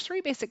 So there's three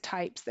basic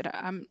types that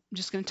I'm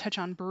just going to touch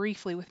on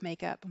briefly with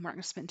makeup, and we're not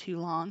going to spend too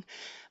long.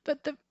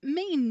 But the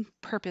main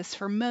purpose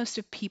for most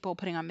of people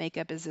putting on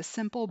makeup is a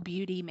simple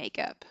beauty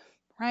makeup,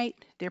 right?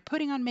 They're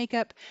putting on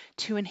makeup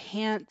to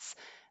enhance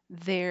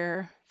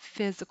their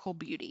physical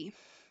beauty,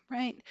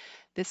 right?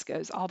 This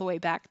goes all the way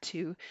back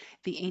to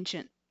the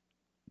ancient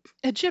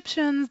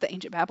Egyptians, the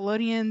ancient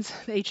Babylonians,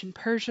 the ancient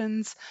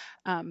Persians,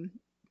 um,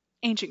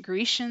 ancient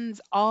Grecians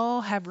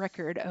all have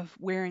record of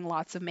wearing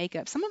lots of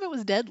makeup. Some of it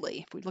was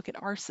deadly. If we look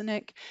at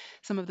arsenic,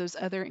 some of those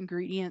other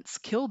ingredients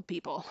killed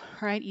people,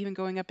 right? Even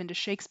going up into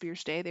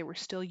Shakespeare's day, they were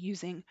still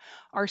using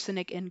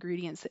arsenic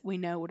ingredients that we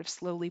know would have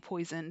slowly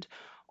poisoned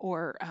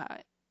or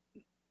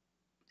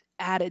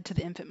added to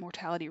the infant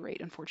mortality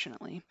rate,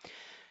 unfortunately.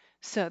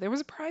 So there was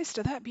a price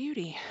to that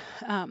beauty.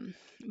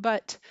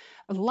 But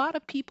a lot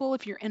of people,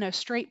 if you're in a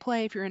straight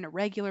play, if you're in a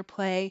regular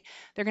play,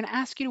 they're going to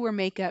ask you to wear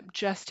makeup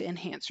just to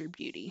enhance your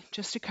beauty,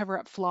 just to cover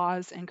up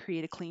flaws and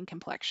create a clean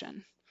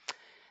complexion.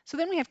 So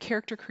then we have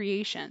character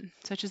creation,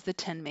 such as the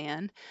Tin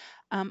Man.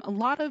 A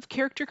lot of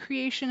character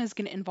creation is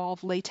going to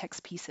involve latex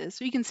pieces.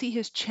 So you can see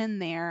his chin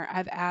there.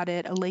 I've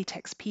added a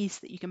latex piece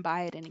that you can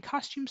buy at any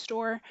costume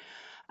store,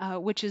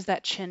 which is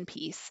that chin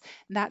piece.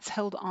 And that's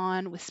held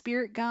on with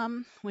spirit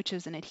gum, which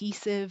is an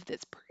adhesive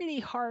that's pretty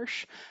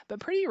harsh,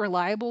 but pretty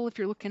reliable if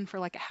you're looking for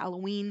like a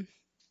Halloween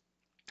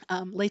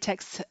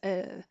latex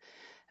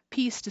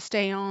piece to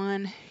stay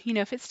on.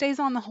 If it stays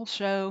on the whole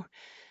show,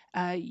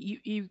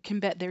 you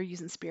can bet they're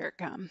using spirit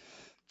gum.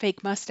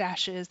 Fake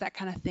mustaches, that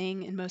kind of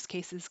thing, in most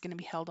cases, is going to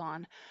be held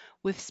on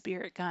with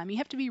spirit gum. You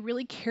have to be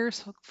really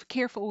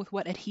careful with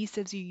what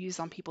adhesives you use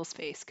on people's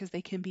face because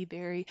they can be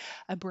very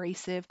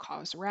abrasive,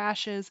 cause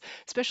rashes,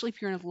 especially if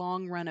you're in a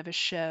long run of a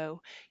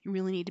show. You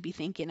really need to be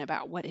thinking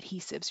about what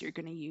adhesives you're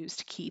going to use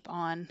to keep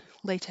on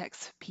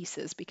latex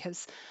pieces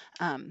because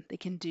they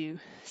can do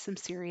some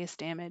serious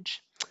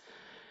damage.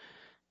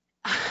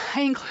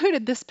 I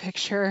included this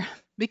picture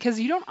because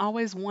you don't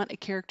always want a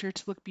character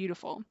to look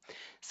beautiful.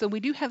 So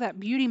we do have that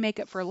beauty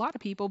makeup for a lot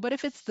of people, but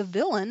if it's the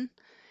villain,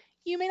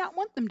 you may not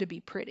want them to be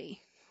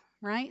pretty,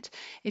 right?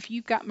 If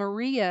you've got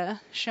Maria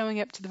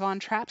showing up to the Von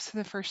Trapps for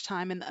the first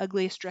time in the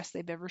ugliest dress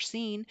they've ever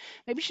seen,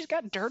 maybe she's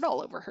got dirt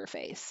all over her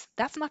face.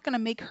 That's not going to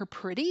make her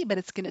pretty, but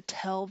it's going to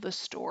tell the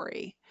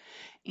story.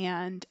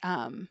 And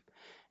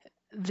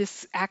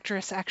this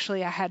actress,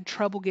 actually, I had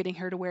trouble getting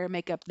her to wear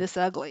makeup this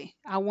ugly.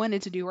 I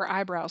wanted to do her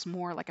eyebrows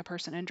more like a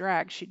person in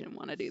drag. She didn't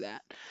want to do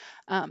that.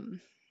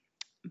 Um,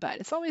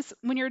 but it's always,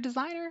 when you're a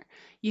designer,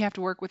 you have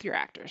to work with your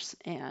actors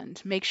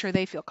and make sure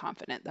they feel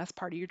confident. That's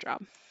part of your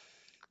job.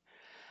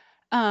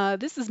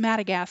 This is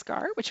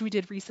Madagascar, which we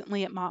did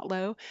recently at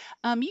Motlow.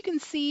 You can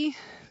see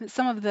that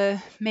some of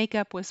the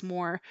makeup was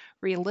more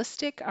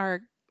realistic.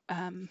 Our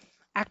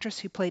actress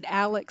who played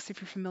Alex, if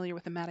you're familiar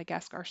with the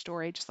Madagascar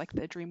story, just like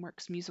the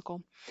DreamWorks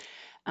musical,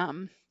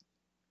 um,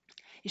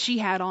 she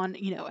had on,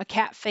 a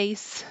cat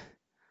face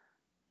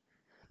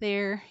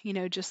there,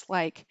 just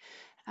like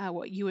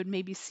what you would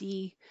maybe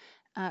see.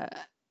 Uh,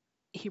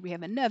 Here we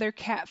have another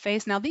cat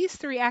face. Now, these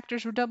three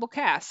actors were double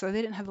cast, so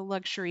they didn't have the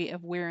luxury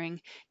of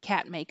wearing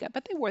cat makeup,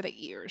 but they wore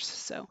the ears.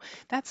 So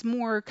that's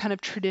more kind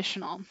of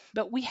traditional.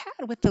 But we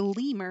had with the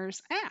lemurs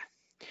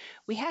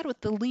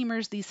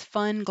these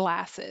fun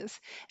glasses.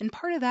 And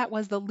part of that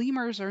was the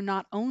lemurs are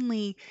not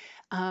only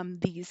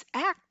these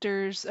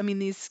actors, I mean,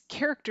 these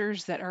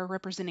characters that are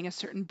representing a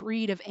certain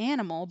breed of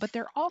animal, but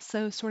they're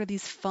also sort of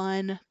these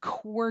fun,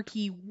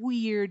 quirky,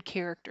 weird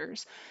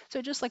characters.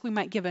 So just like we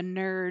might give a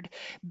nerd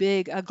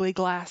big, ugly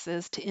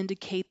glasses to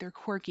indicate their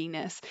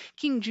quirkiness,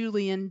 King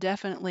Julian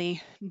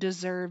definitely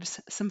deserves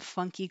some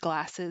funky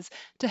glasses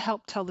to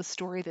help tell the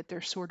story that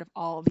they're sort of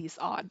all these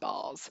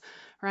oddballs,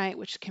 right?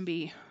 Which can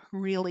be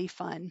really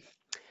fun.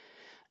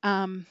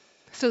 Um,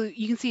 so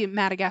you can see in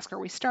Madagascar,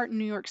 we start in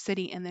New York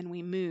City and then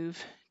we move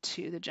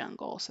to the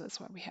jungle. So that's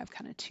why we have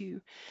kind of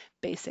two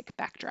basic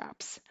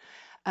backdrops,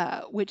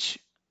 which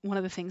one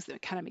of the things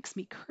that kind of makes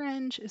me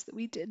cringe is that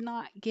we did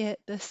not get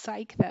the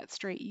cyc that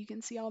straight. You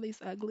can see all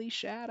these ugly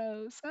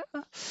shadows.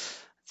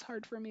 It's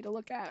hard for me to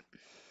look at.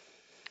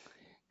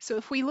 So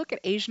if we look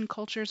at Asian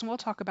cultures, and we'll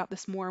talk about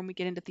this more when we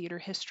get into theater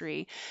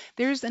history,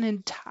 there's an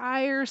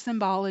entire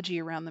symbology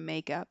around the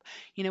makeup.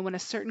 When a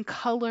certain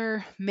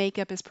color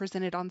makeup is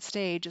presented on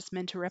stage, it's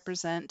meant to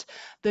represent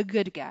the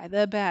good guy,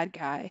 the bad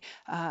guy.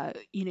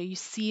 You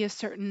see a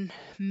certain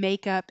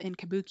makeup in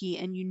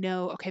kabuki, and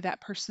okay,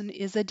 that person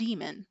is a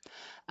demon,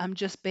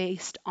 just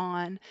based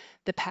on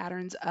the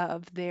patterns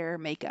of their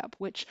makeup,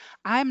 which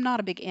I'm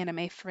not a big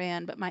anime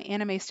fan, but my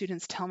anime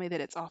students tell me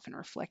that it's often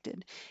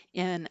reflected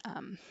in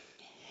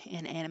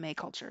anime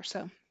culture.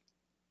 So,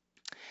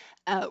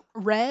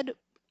 red,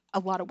 a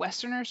lot of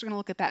Westerners are going to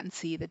look at that and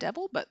see the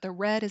devil, but the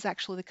red is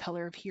actually the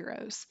color of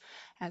heroes,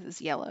 as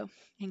is yellow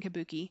in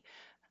kabuki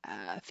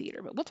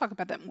theater. But we'll talk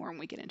about that more when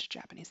we get into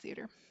Japanese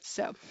theater.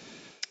 So,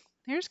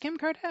 there's Kim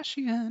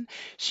Kardashian.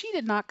 She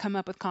did not come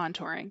up with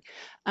contouring.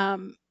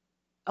 Um,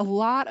 a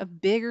lot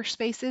of bigger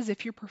spaces,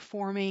 if you're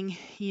performing,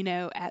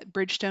 at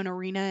Bridgestone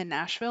Arena in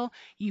Nashville,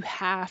 you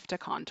have to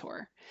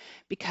contour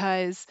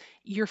because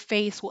your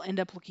face will end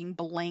up looking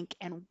blank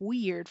and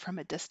weird from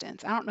a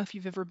distance. I don't know if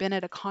you've ever been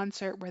at a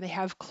concert where they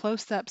have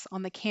close-ups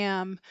on the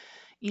cam,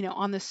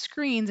 on the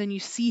screens, and you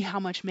see how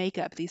much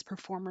makeup these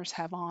performers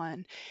have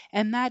on.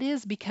 And that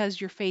is because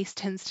your face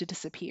tends to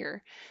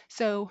disappear.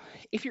 So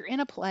if you're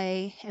in a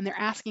play and they're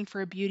asking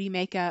for a beauty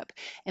makeup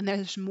and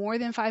there's more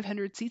than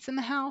 500 seats in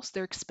the house,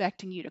 they're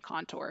expecting you to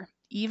contour,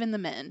 even the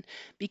men,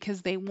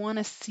 because they want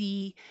to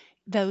see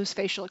those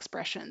facial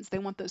expressions. They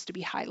want those to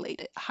be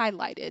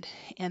highlighted,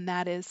 and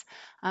that is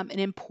an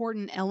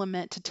important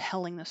element to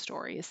telling the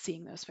story is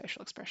seeing those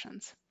facial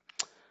expressions.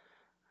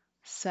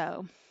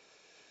 So,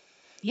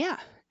 yeah,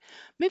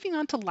 moving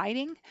on to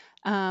lighting.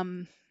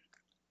 Um,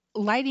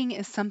 Lighting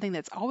is something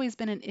that's always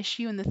been an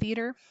issue in the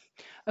theater.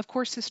 Of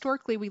course,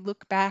 historically, we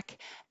look back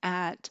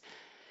at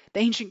the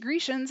ancient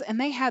Grecians, and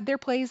they had their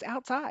plays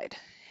outside.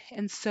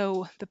 And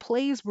so the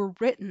plays were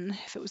written,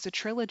 if it was a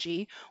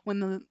trilogy,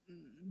 when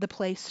the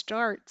play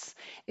starts,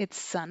 it's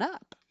sun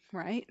up,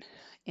 right?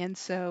 And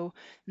so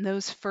in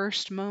those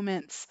first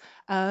moments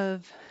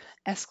of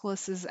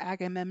Aeschylus's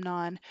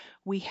Agamemnon,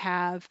 we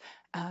have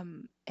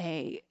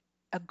a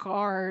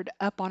guard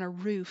up on a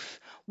roof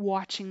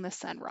watching the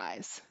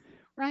sunrise,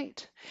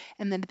 right?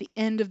 And then at the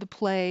end of the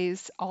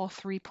plays, all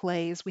three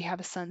plays, we have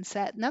a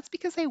sunset. And that's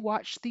because they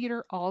watched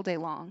theater all day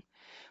long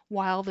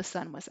while the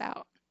sun was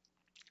out.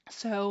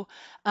 So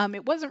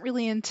it wasn't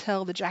really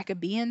until the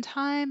Jacobean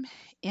time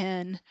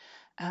in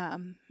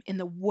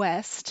the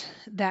West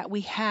that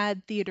we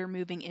had theater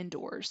moving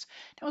indoors.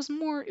 It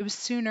was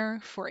sooner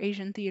for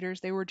Asian theaters.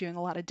 They were doing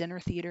a lot of dinner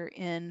theater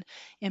in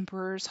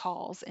emperors'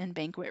 halls and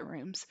banquet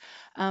rooms.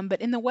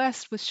 But in the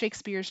West, with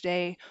Shakespeare's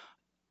day,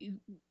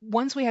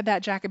 once we had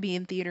that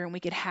Jacobean theater and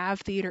we could have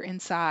theater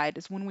inside,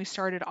 is when we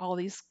started all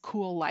these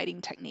cool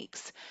lighting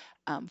techniques.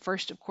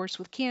 First, of course,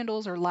 with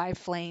candles or live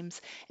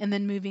flames, and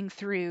then moving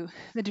through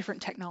the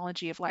different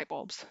technology of light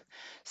bulbs.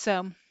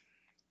 So,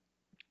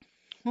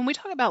 when we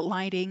talk about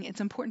lighting,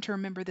 it's important to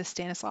remember this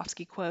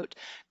Stanislavski quote: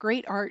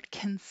 great art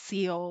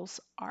conceals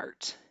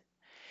art.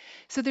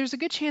 So, there's a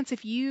good chance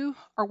if you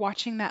are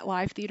watching that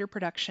live theater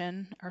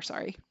production, or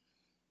sorry,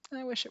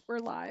 I wish it were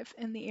live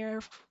in the era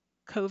of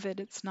COVID.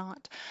 It's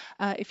not.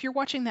 If you're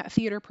watching that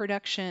theater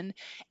production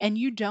and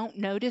you don't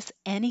notice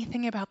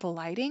anything about the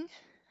lighting,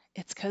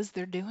 it's because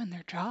they're doing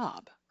their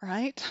job,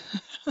 right?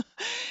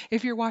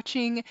 If you're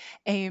watching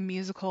a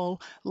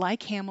musical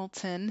like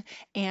Hamilton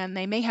and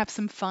they may have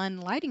some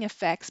fun lighting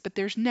effects, but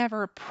there's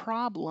never a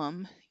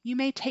problem, you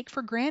may take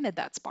for granted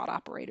that spot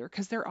operator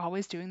because they're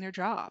always doing their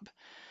job,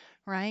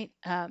 right?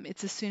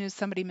 It's as soon as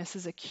somebody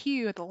misses a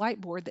cue at the light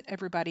board that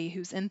everybody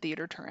who's in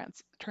theater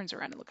turns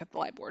around and look at the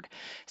light board.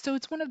 So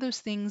it's one of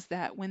those things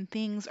that when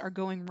things are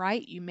going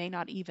right, you may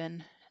not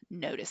even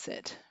notice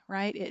it,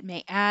 right? It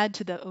may add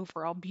to the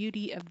overall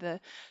beauty of the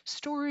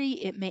story,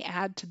 it may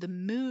add to the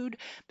mood,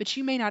 but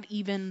you may not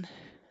even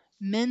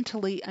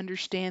mentally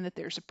understand that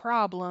there's a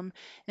problem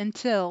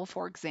until,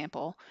 for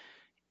example,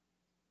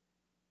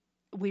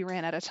 we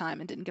ran out of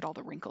time and didn't get all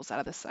the wrinkles out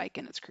of the cyc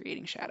and it's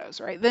creating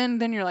shadows, right?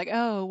 Then you're like,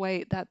 oh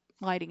wait, that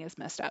lighting is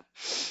messed up.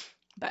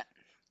 But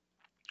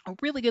a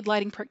really good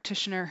lighting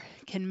practitioner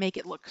can make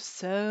it look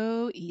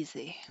so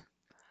easy.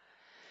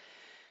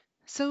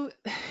 So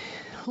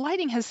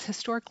lighting has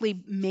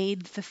historically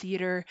made the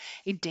theater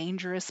a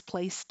dangerous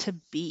place to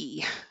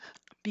be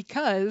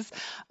because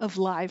of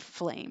live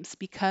flames,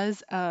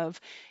 because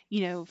of,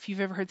 if you've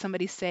ever heard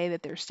somebody say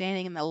that they're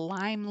standing in the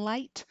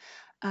limelight,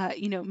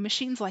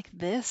 machines like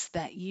this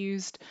that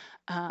used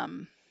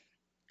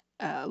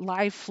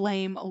live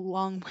flame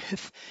along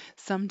with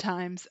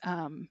sometimes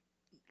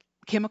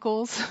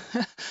chemicals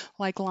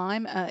like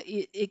lime,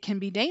 it can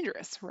be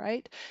dangerous,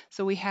 right?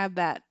 So we have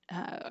that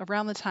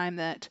around the time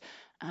that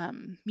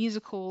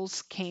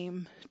musicals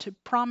came to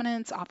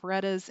prominence,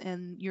 operettas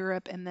in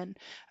Europe, and then,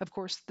 of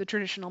course, the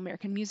traditional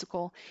American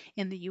musical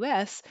in the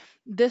US.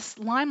 This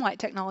limelight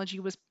technology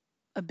was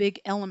a big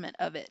element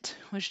of it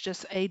was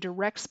just a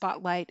direct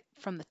spotlight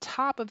from the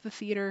top of the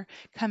theater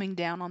coming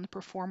down on the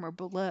performer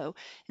below.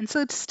 And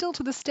so it's still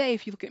to this day,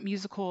 if you look at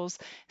musicals,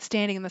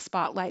 standing in the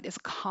spotlight is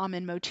a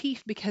common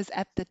motif because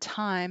at the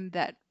time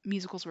that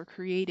musicals were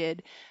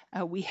created,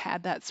 we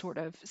had that sort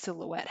of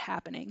silhouette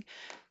happening.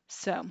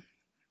 So,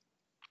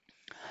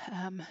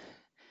 um,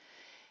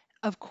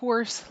 of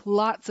course,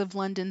 lots of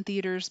London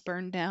theaters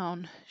burned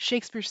down.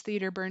 Shakespeare's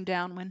theater burned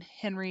down when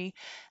Henry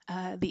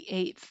the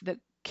Eighth, the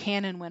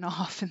cannon went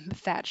off and the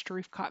thatched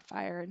roof caught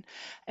fire, and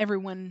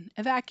everyone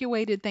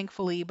evacuated,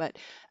 thankfully. But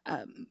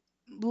um,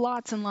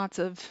 lots and lots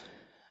of,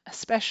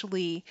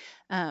 especially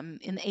in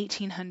the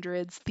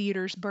 1800s,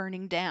 theaters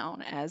burning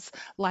down as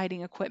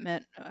lighting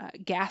equipment,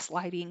 gas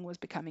lighting was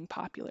becoming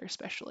popular,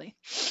 especially.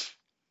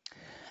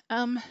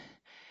 Um,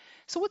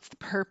 so, what's the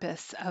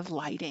purpose of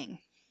lighting?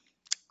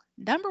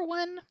 Number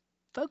one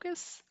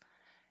focus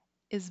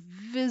is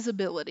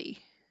visibility.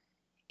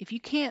 If you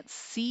can't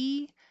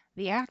see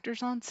the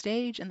actors on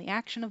stage and the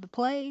action of the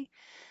play,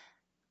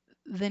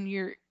 then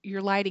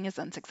your lighting is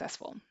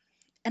unsuccessful.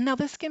 And now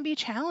this can be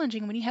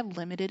challenging when you have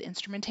limited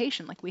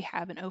instrumentation like we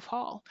have in Oaf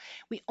Hall.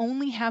 We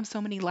only have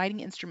so many lighting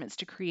instruments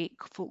to create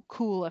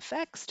cool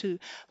effects, to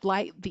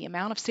light the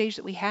amount of stage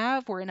that we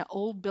have. We're in an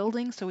old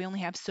building, so we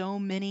only have so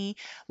many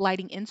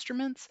lighting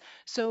instruments.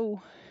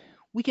 So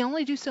we can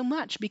only do so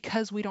much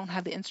because we don't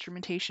have the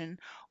instrumentation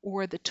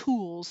or the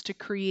tools to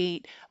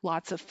create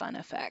lots of fun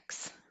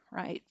effects,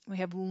 right? We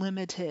have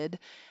limited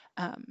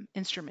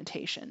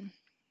instrumentation.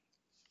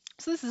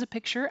 So this is a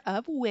picture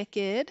of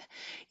Wicked.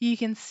 You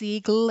can see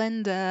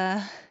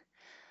Glinda.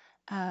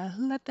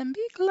 Let them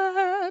be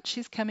glad.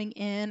 She's coming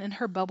in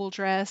her bubble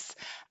dress,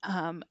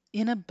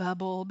 in a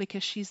bubble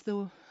because she's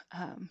the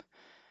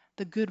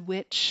good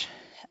witch,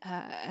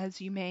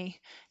 as you may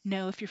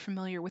know if you're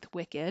familiar with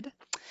Wicked.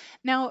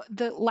 Now,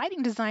 the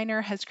lighting designer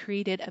has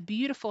created a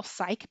beautiful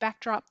cyc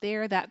backdrop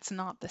there. That's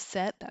not the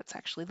set, that's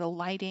actually the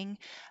lighting.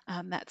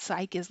 That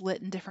cyc is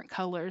lit in different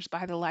colors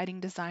by the lighting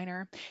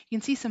designer. You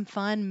can see some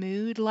fun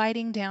mood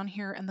lighting down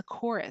here in the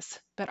chorus,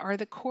 but are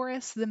the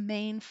chorus the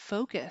main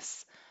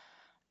focus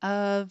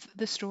of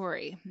the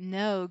story?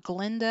 No,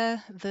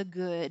 Glinda the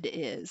Good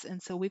is.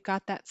 And so we've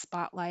got that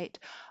spotlight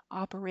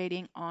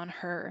operating on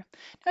her.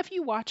 Now, if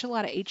you watch a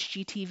lot of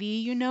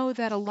HGTV, you know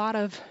that a lot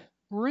of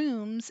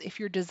rooms, if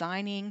you're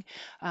designing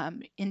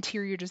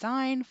interior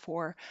design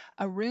for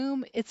a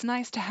room, it's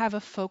nice to have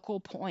a focal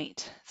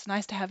point. It's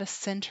nice to have a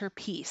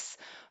centerpiece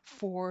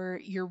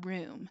for your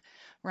room,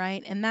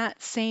 right? And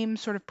that same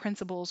sort of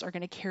principles are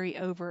going to carry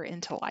over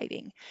into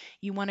lighting.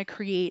 You want to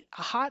create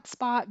a hot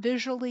spot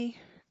visually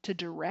to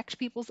direct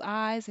people's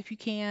eyes if you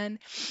can,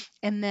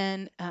 and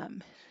then,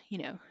 you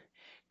know,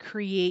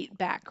 create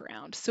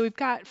background. So we've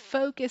got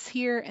focus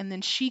here, and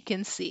then she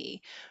can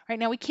see. Right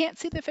now, we can't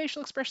see the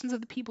facial expressions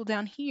of the people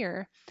down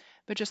here,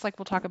 but just like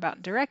we'll talk about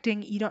in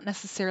directing, you don't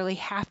necessarily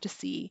have to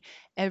see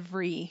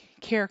every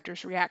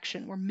character's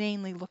reaction. We're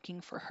mainly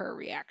looking for her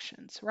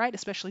reactions, right?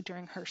 Especially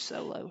during her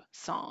solo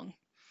song.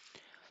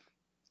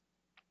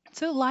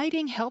 So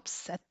lighting helps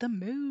set the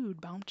mood.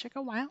 Boom,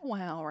 chicka, wow,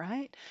 wow,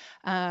 right?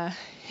 Uh,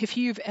 if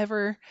you've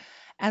ever,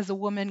 as a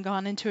woman,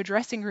 gone into a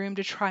dressing room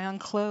to try on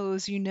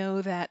clothes, you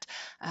know that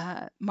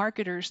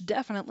marketers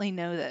definitely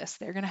know this.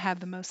 They're going to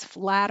have the most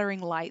flattering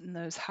light in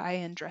those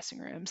high-end dressing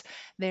rooms.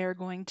 They're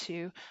going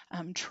to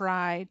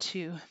try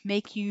to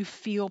make you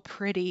feel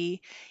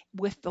pretty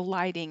with the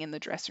lighting in the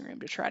dressing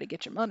room to try to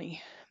get your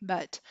money.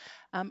 But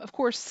of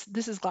course,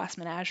 this is Glass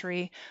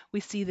Menagerie. We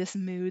see this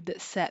mood that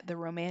set the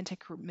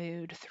romantic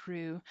mood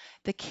through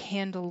the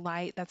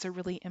candlelight. That's a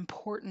really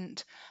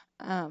important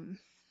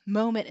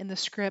moment in the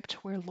script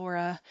where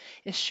Laura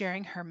is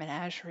sharing her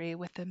menagerie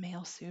with the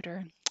male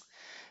suitor.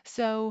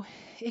 So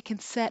it can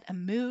set a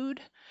mood,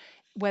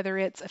 whether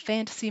it's a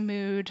fantasy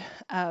mood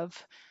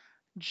of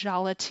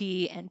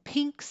jollity and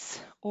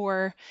pinks,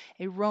 or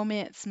a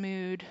romance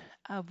mood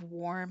of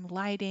warm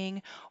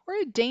lighting, or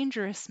a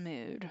dangerous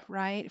mood,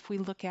 right? If we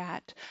look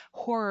at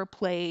horror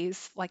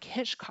plays like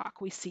Hitchcock,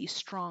 we see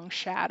strong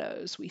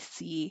shadows, we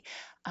see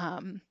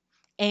um,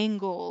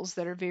 angles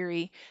that are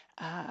very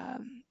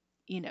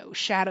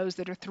shadows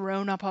that are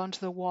thrown up onto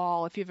the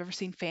wall. If you've ever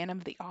seen Phantom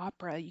of the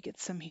Opera, you get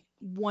some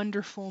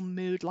wonderful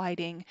mood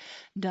lighting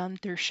done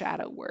through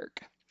shadow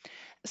work.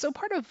 So,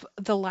 part of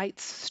the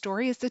light's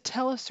story is to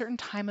tell a certain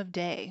time of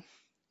day.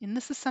 And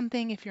this is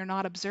something, if you're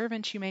not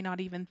observant, you may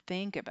not even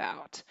think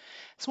about.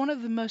 It's one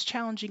of the most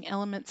challenging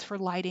elements for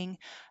lighting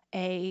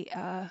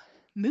a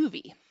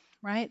movie,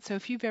 right? So,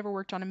 if you've ever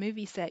worked on a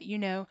movie set, you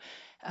know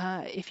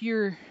if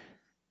you're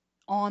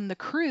on the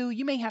crew,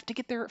 you may have to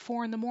get there at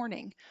 4 in the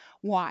morning.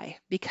 Why?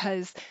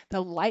 Because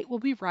the light will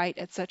be right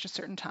at such a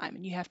certain time,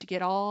 and you have to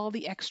get all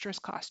the extras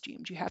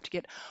costumes. You have to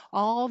get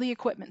all the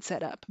equipment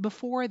set up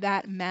before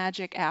that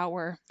magic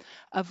hour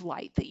of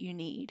light that you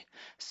need.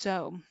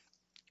 So,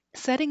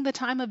 setting the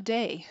time of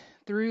day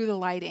through the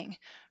lighting,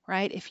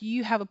 right? If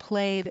you have a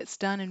play that's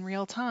done in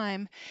real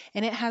time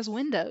and it has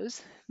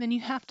windows, then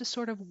you have to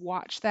sort of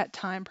watch that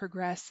time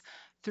progress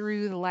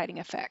through the lighting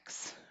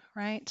effects,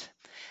 right?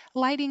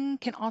 Lighting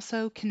can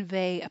also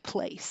convey a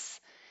place.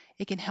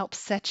 It can help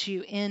set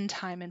you in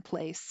time and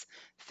place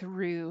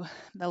through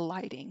the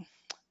lighting,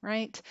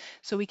 right?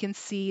 So we can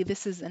see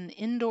this is an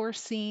indoor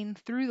scene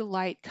through the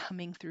light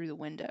coming through the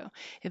window.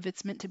 If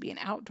it's meant to be an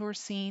outdoor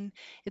scene,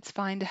 it's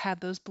fine to have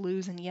those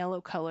blues and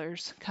yellow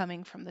colors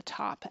coming from the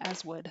top,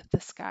 as would the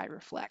sky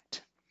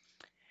reflect.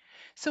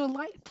 So a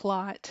light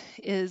plot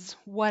is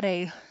what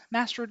a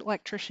master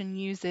electrician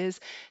uses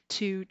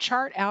to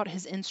chart out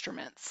his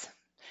instruments.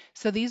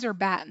 So these are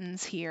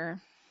battens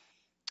here,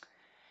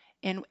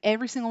 and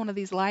every single one of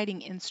these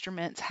lighting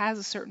instruments has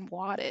a certain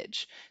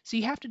wattage. So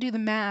you have to do the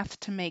math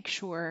to make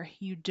sure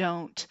you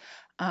don't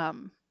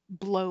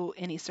blow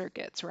any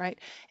circuits, right?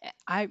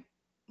 I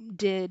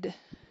did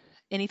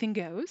Anything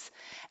Goes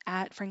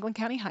at Franklin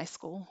County High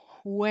School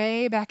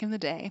way back in the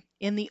day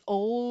in the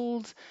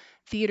old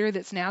theater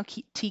that's now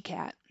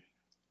TCAT.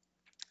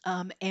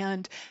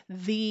 And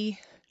the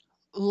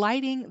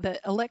the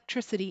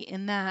electricity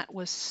in that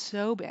was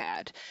so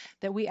bad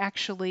that we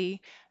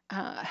actually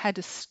had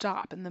to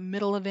stop in the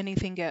middle of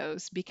Anything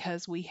Goes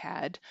because we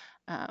had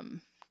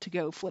to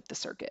go flip the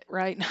circuit,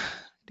 right?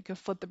 To go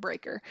flip the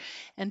breaker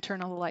and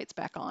turn all the lights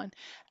back on.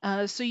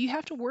 So you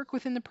have to work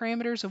within the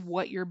parameters of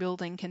what your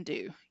building can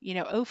do. You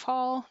know, Oaf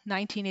Hall,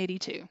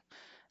 1982.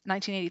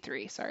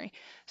 1983, sorry.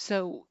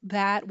 So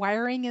that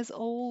wiring is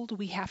old.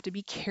 We have to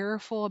be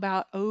careful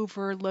about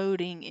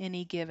overloading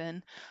any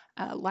given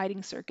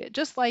lighting circuit.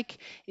 Just like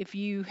if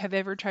you have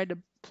ever tried to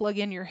plug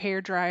in your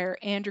hair dryer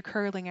and your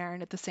curling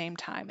iron at the same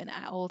time in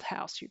an old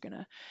house, you're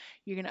gonna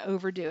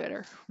overdo it.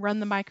 Or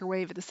run the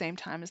microwave at the same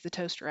time as the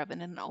toaster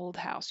oven in an old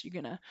house.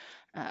 You're gonna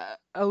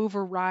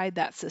override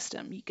that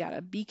system. You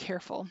gotta be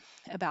careful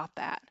about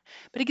that.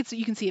 But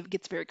you can see it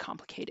gets very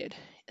complicated.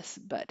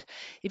 But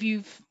if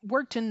you've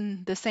worked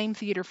in the same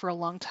theater for a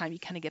long time, you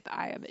kind of get the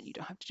eye of it. You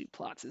don't have to do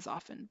plots as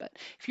often. But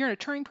if you're in a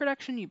touring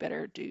production, you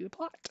better do a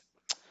plot.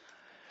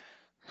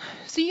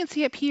 So you can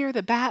see up here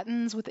the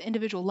battens with the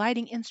individual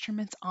lighting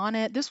instruments on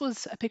it. This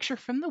was a picture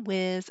from The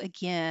Wiz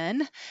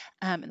again,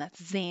 and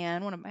that's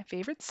Zan, one of my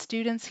favorite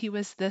students. He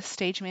was the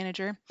stage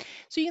manager.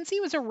 So you can see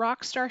it was a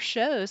rock star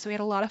show, so we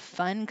had a lot of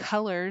fun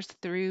colors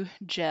through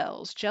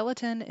gels.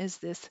 Gelatin is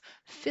this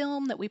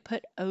film that we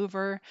put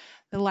over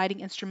the lighting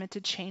instrument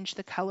to change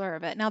the color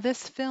of it. Now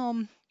this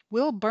film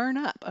will burn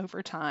up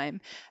over time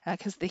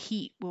because the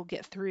heat will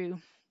get through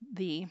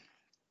the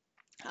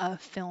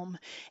film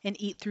and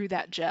eat through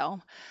that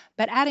gel.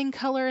 But adding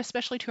color,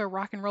 especially to a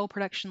rock and roll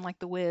production like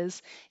The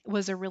Wiz,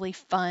 was a really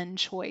fun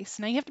choice.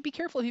 Now you have to be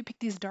careful if you pick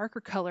these darker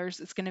colors,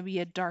 it's going to be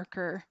a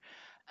darker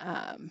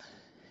um,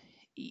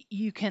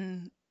 you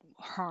can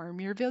harm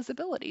your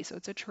visibility. So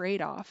it's a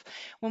trade off.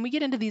 When we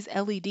get into these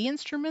LED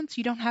instruments,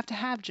 you don't have to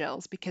have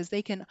gels because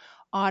they can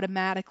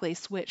automatically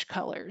switch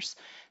colors.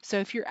 So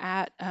if you're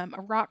at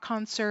a rock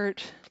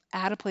concert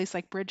at a place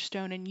like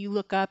Bridgestone and you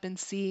look up and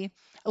see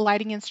a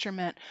lighting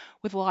instrument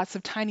with lots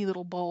of tiny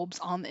little bulbs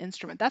on the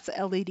instrument, that's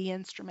an LED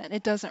instrument.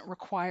 It doesn't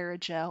require a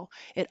gel,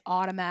 it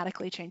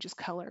automatically changes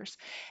colors.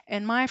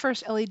 And my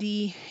first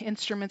LED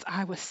instruments,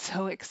 I was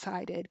so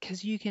excited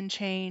because you can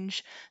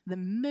change the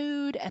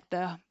mood at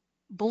the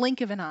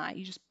blink of an eye.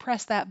 You just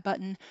press that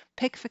button,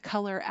 pick the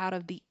color out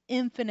of the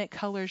infinite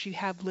colors you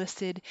have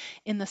listed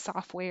in the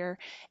software,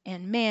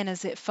 and man,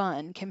 is it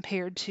fun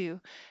compared to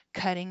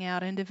cutting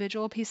out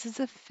individual pieces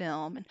of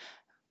film and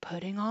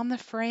putting on the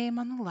frame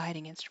on the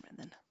lighting instrument,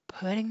 then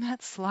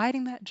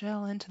sliding that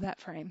gel into that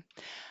frame.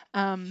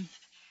 Um,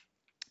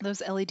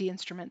 those LED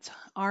instruments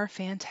are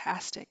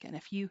fantastic, and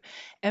if you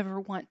ever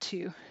want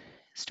to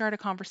start a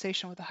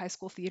conversation with a high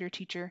school theater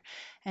teacher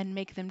and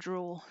make them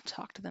drool,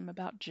 talk to them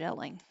about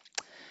gelling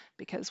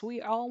because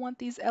we all want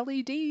these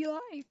LED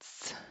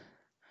lights.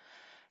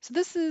 So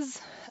this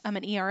is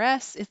an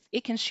ERS.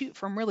 It can shoot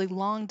from really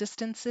long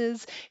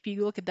distances. If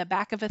you look at the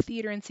back of a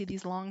theater and see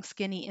these long,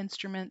 skinny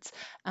instruments,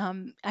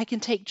 I can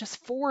take just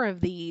 4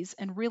 of these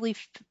and really,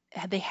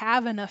 they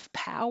have enough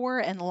power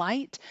and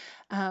light.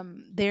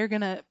 They're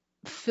going to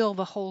fill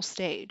the whole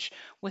stage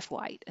with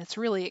light. It's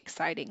really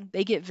exciting.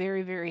 They get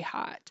very, very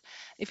hot.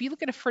 If you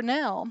look at a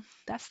Fresnel,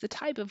 that's the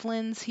type of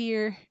lens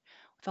here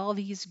with all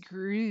these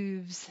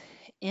grooves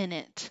in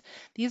it.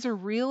 These are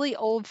really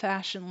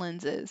old-fashioned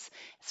lenses.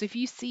 So if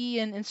you see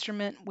an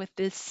instrument with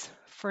this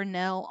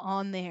Fresnel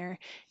on there,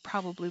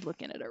 probably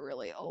looking at a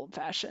really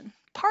old-fashioned.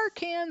 Par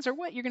cans are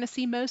what you're going to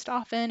see most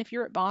often if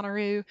you're at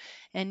Bonnaroo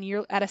and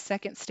you're at a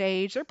second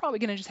stage. They're probably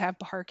going to just have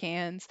par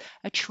cans,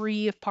 a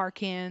tree of par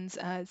cans.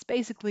 It's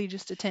basically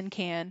just a tin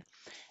can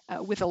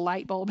with a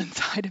light bulb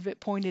inside of it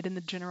pointed in the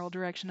general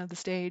direction of the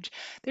stage.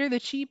 They're the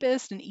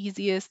cheapest and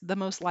easiest, the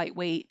most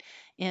lightweight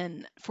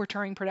for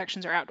touring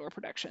productions or outdoor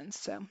productions.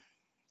 So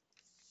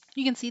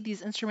you can see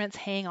these instruments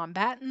hang on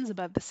battens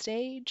above the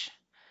stage.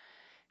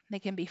 They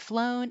can be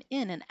flown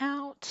in and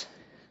out.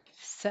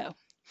 So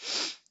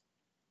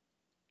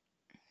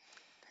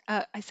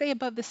I say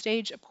above the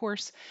stage, of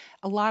course,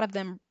 a lot of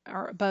them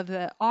are above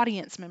the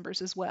audience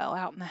members as well,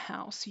 out in the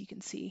house. You can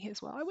see as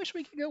well. I wish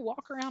we could go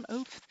walk around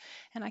Oath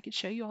and I could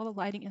show you all the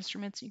lighting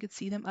instruments. You could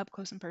see them up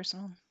close and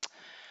personal.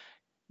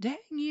 Dang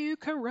you,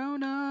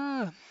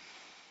 Corona.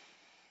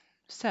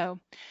 So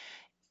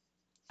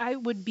I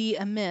would be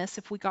amiss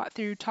if we got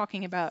through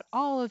talking about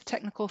all of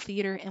technical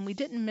theater and we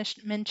didn't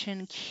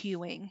mention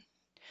cueing.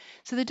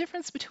 So, the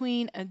difference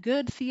between a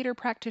good theater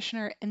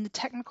practitioner and the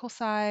technical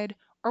side,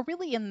 or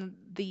really in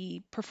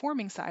the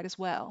performing side as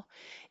well,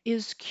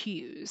 is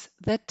cues,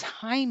 the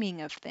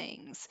timing of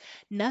things.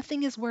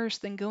 Nothing is worse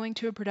than going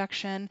to a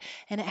production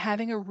and it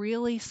having a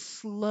really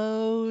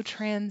slow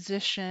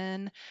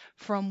transition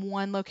from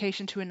one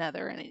location to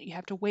another. And you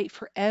have to wait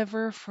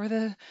forever for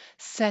the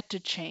set to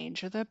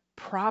change or the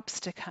props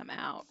to come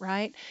out,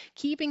 right?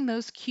 Keeping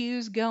those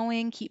cues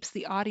going keeps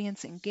the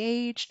audience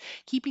engaged.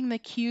 Keeping the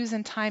cues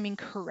and timing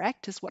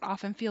correct is what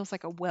often feels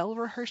like a well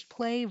rehearsed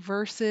play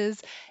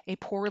versus a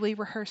poorly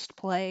rehearsed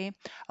play.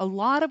 A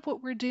lot of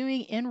what we're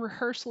doing in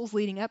rehearsals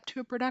leading up to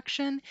a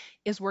production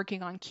is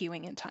working on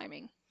cueing and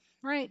timing.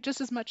 Right, just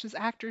as much as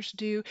actors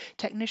do,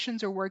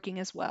 technicians are working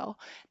as well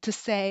to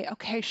say,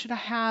 okay, should I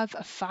have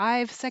a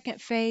 5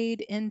 second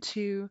fade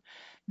into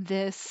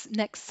this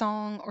next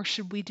song, or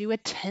should we do a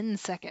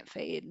 10-second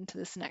fade into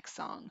this next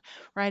song?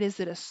 Right? Is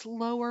it a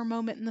slower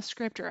moment in the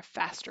script or a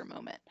faster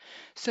moment?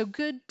 So,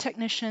 good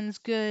technicians,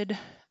 good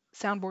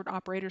soundboard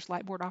operators,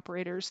 lightboard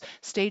operators,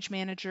 stage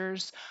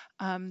managers,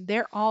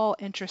 they're all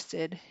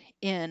interested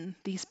in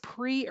these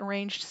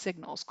pre-arranged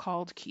signals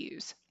called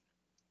cues.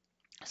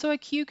 So a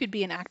cue could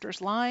be an actor's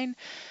line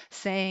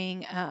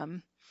saying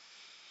a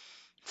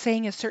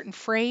certain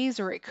phrase,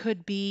 or it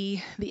could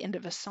be the end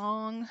of a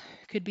song,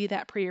 could be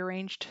that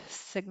prearranged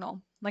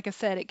signal. Like I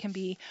said, it can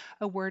be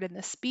a word in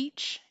the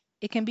speech,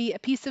 it can be a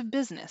piece of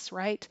business,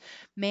 right?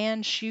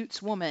 Man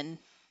shoots woman.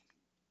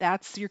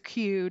 That's your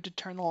cue to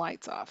turn the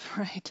lights off,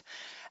 right?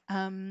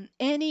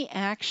 Any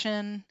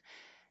action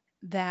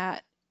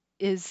that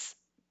is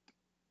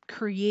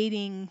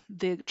creating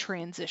the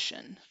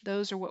transition,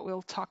 those are what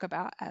we'll talk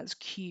about as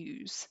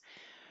cues,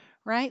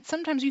 right?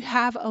 Sometimes you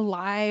have a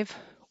live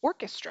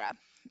orchestra,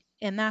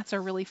 and that's a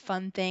really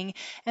fun thing.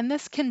 And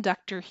this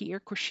conductor here,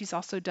 of course, she's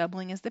also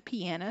doubling as the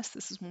pianist.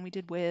 This is when we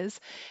did Wiz.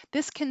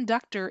 This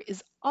conductor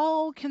is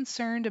all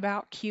concerned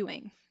about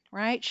cueing,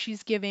 right?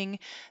 She's giving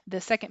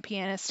the second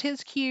pianist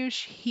his cue.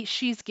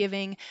 She's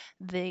giving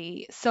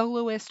the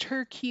soloist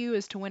her cue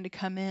as to when to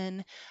come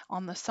in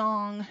on the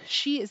song.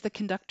 She, as the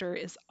conductor,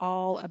 is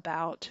all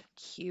about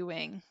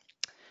cueing.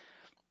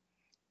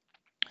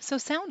 So,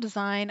 sound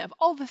design, of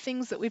all the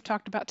things that we've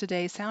talked about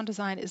today, sound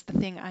design is the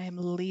thing I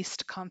am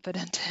least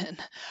confident in.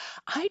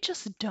 I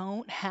just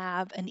don't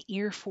have an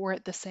ear for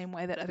it the same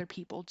way that other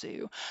people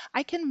do.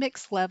 I can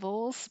mix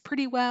levels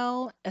pretty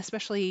well,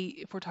 especially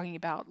if we're talking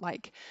about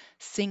like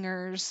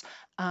singers.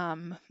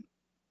 Um,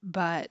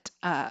 but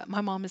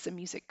my mom is a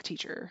music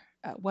teacher,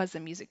 was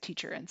a music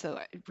teacher, and so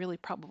it really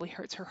probably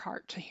hurts her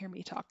heart to hear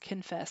me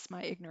confess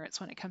my ignorance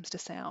when it comes to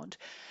sound.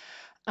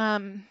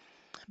 Um,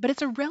 but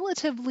it's a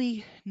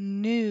relatively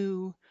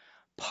new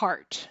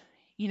part.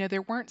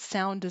 There weren't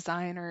sound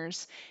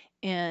designers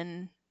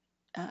in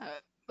uh,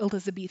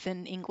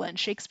 Elizabethan England.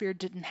 Shakespeare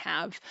didn't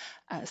have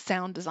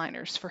sound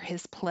designers for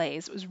his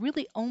plays. It was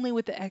really only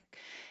with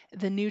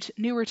the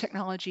newer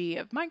technology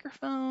of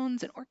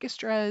microphones and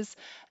orchestras,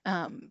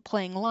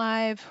 playing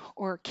live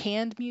or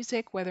canned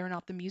music, whether or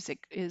not the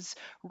music is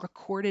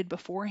recorded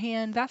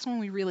beforehand. That's when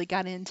we really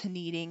got into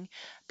needing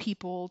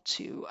people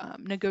to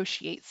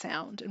negotiate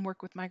sound and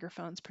work with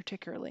microphones,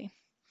 particularly.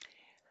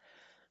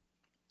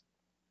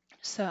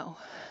 So,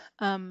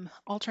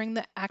 altering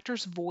the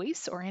actor's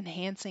voice or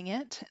enhancing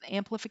it,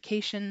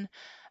 amplification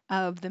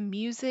of the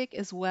music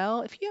as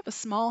well. If you have a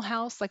small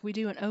house like we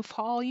do in Oaf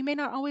Hall, you may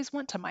not always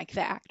want to mic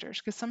the actors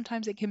because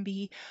sometimes it can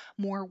be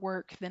more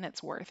work than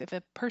it's worth. If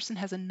a person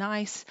has a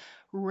nice,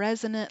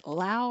 resonant,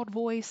 loud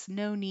voice,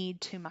 no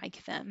need to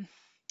mic them.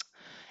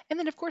 And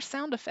then, of course,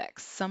 sound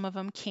effects. Some of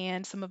them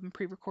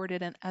pre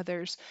recorded, and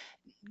others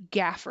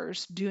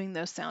gaffers doing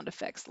those sound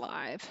effects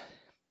live.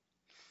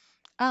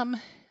 Um,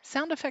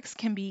 Sound effects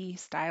can be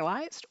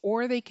stylized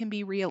or they can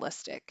be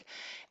realistic.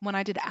 When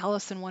I did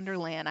Alice in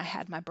Wonderland, I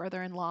had my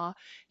brother-in-law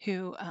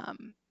who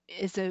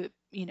is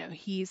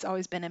he's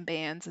always been in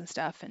bands and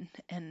stuff,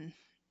 and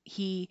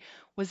he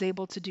was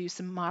able to do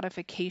some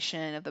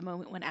modification of the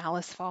moment when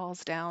Alice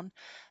falls down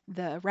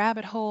the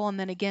rabbit hole, and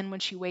then again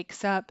when she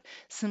wakes up,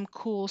 some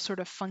cool sort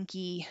of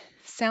funky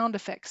sound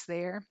effects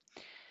there.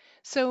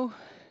 So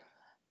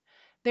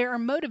there are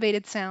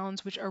motivated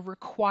sounds which are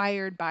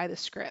required by the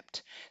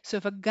script. So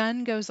if a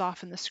gun goes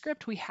off in the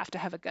script, we have to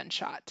have a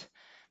gunshot.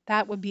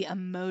 That would be a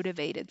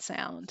motivated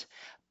sound.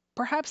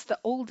 Perhaps the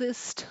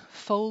oldest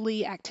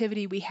Foley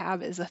activity we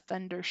have is a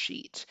thunder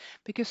sheet,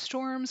 because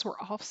storms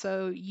were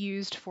also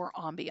used for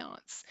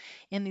ambiance.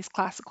 In these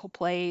classical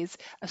plays,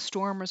 a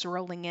storm was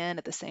rolling in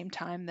at the same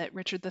time that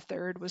Richard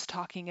III was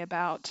talking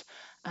about,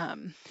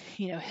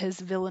 his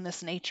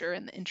villainous nature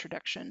in the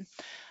introduction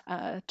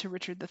to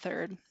Richard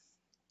III.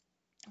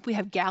 If we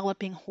have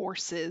galloping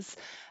horses,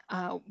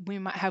 we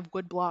might have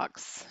wood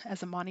blocks.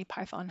 As a Monty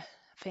Python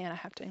fan, I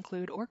have to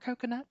include, or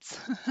coconuts.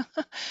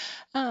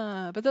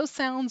 But those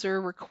sounds are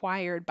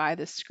required by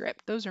the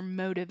script. Those are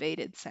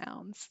motivated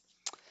sounds.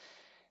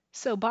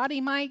 So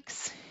body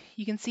mics,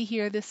 you can see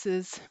here, this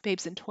is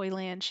Babes in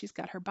Toyland. She's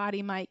got her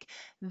body mic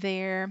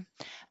there.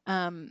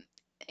 Um,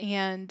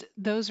 and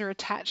those are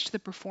attached to the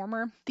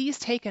performer. These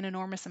take an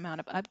enormous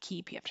amount of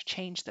upkeep. You have to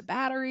change the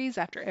batteries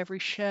after every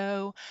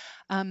show.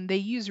 They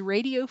use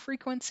radio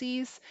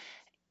frequencies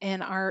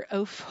in our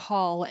Oaf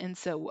Hall, and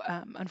so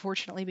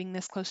unfortunately, being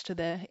this close to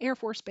the Air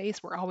Force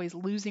Base, we're always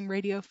losing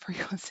radio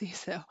frequency.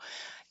 So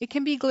it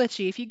can be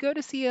glitchy. If you go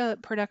to see a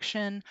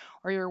production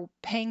or you're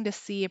paying to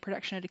see a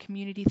production at a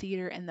community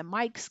theater and the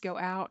mics go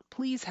out,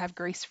 please have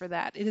grace for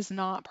that. It is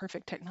not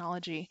perfect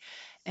technology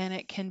and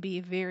it can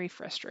be very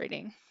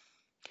frustrating.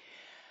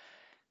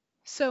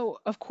 So,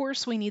 of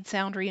course, we need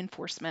sound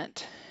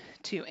reinforcement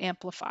to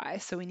amplify.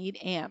 So, we need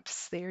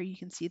amps. There you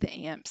can see the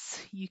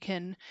amps. You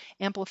can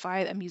amplify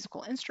a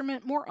musical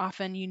instrument. More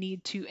often, you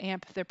need to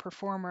amp the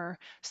performer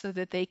so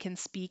that they can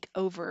speak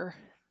over,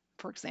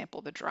 for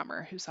example, the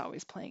drummer who's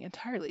always playing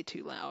entirely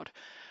too loud,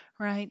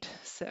 right?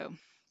 So,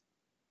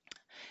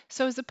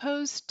 as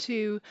opposed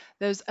to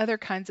those other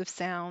kinds of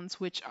sounds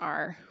which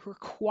are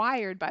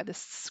required by the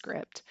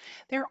script,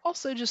 they're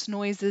also just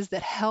noises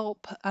that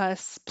help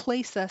us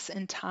place us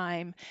in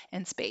time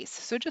and space.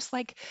 So, just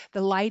like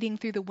the lighting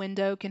through the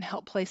window can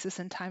help place us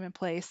in time and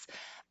place,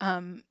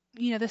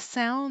 the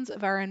sounds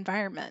of our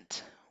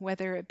environment.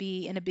 Whether it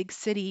be in a big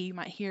city, you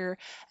might hear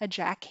a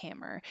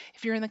jackhammer.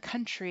 If you're in the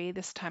country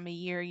this time of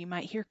year, you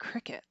might hear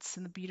crickets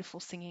and the beautiful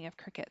singing of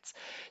crickets.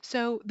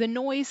 So the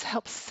noise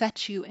helps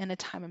set you in a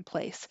time and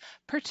place,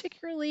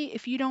 particularly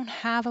if you don't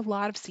have a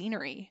lot of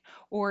scenery,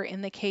 or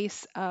in the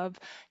case of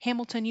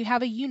Hamilton, you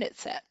have a unit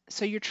set.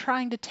 So you're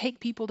trying to take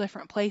people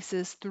different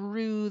places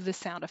through the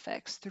sound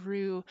effects,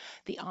 through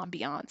the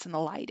ambiance and the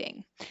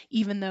lighting,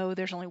 even though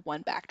there's only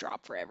one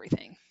backdrop for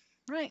everything,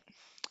 right?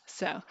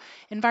 So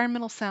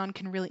environmental sound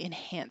can really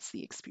enhance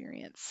the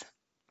experience.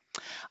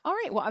 All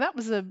right, well, that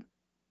was a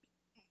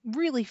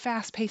really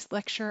fast paced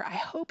lecture. I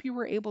hope you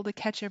were able to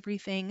catch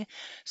everything.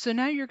 So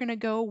now you're going to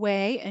go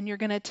away and you're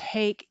going to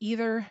take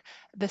either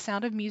The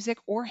Sound of Music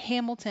or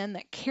Hamilton,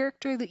 that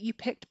character that you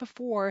picked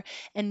before,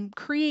 and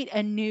create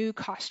a new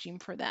costume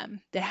for them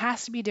that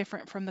has to be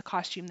different from the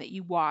costume that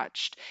you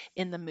watched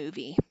in the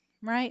movie.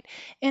 Right?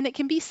 And it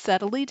can be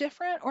subtly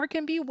different or it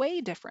can be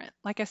way different.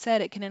 Like I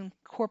said, it can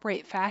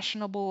incorporate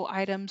fashionable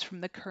items from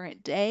the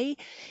current day.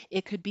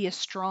 It could be a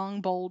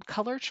strong, bold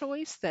color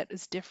choice that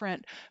is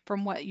different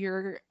from what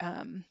your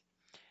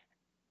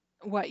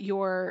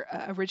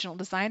original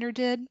designer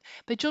did,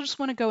 but you'll just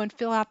want to go and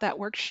fill out that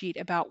worksheet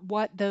about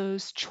what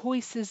those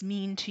choices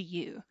mean to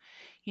you.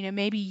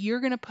 Maybe you're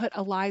going to put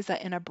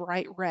Eliza in a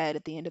bright red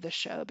at the end of the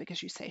show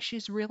because you say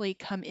she's really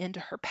come into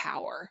her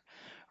power,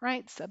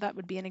 right? So that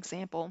would be an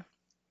example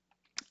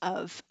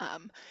of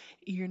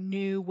your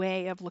new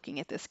way of looking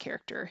at this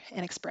character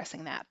and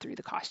expressing that through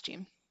the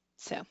costume.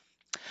 So,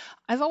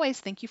 as always,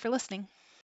 thank you for listening.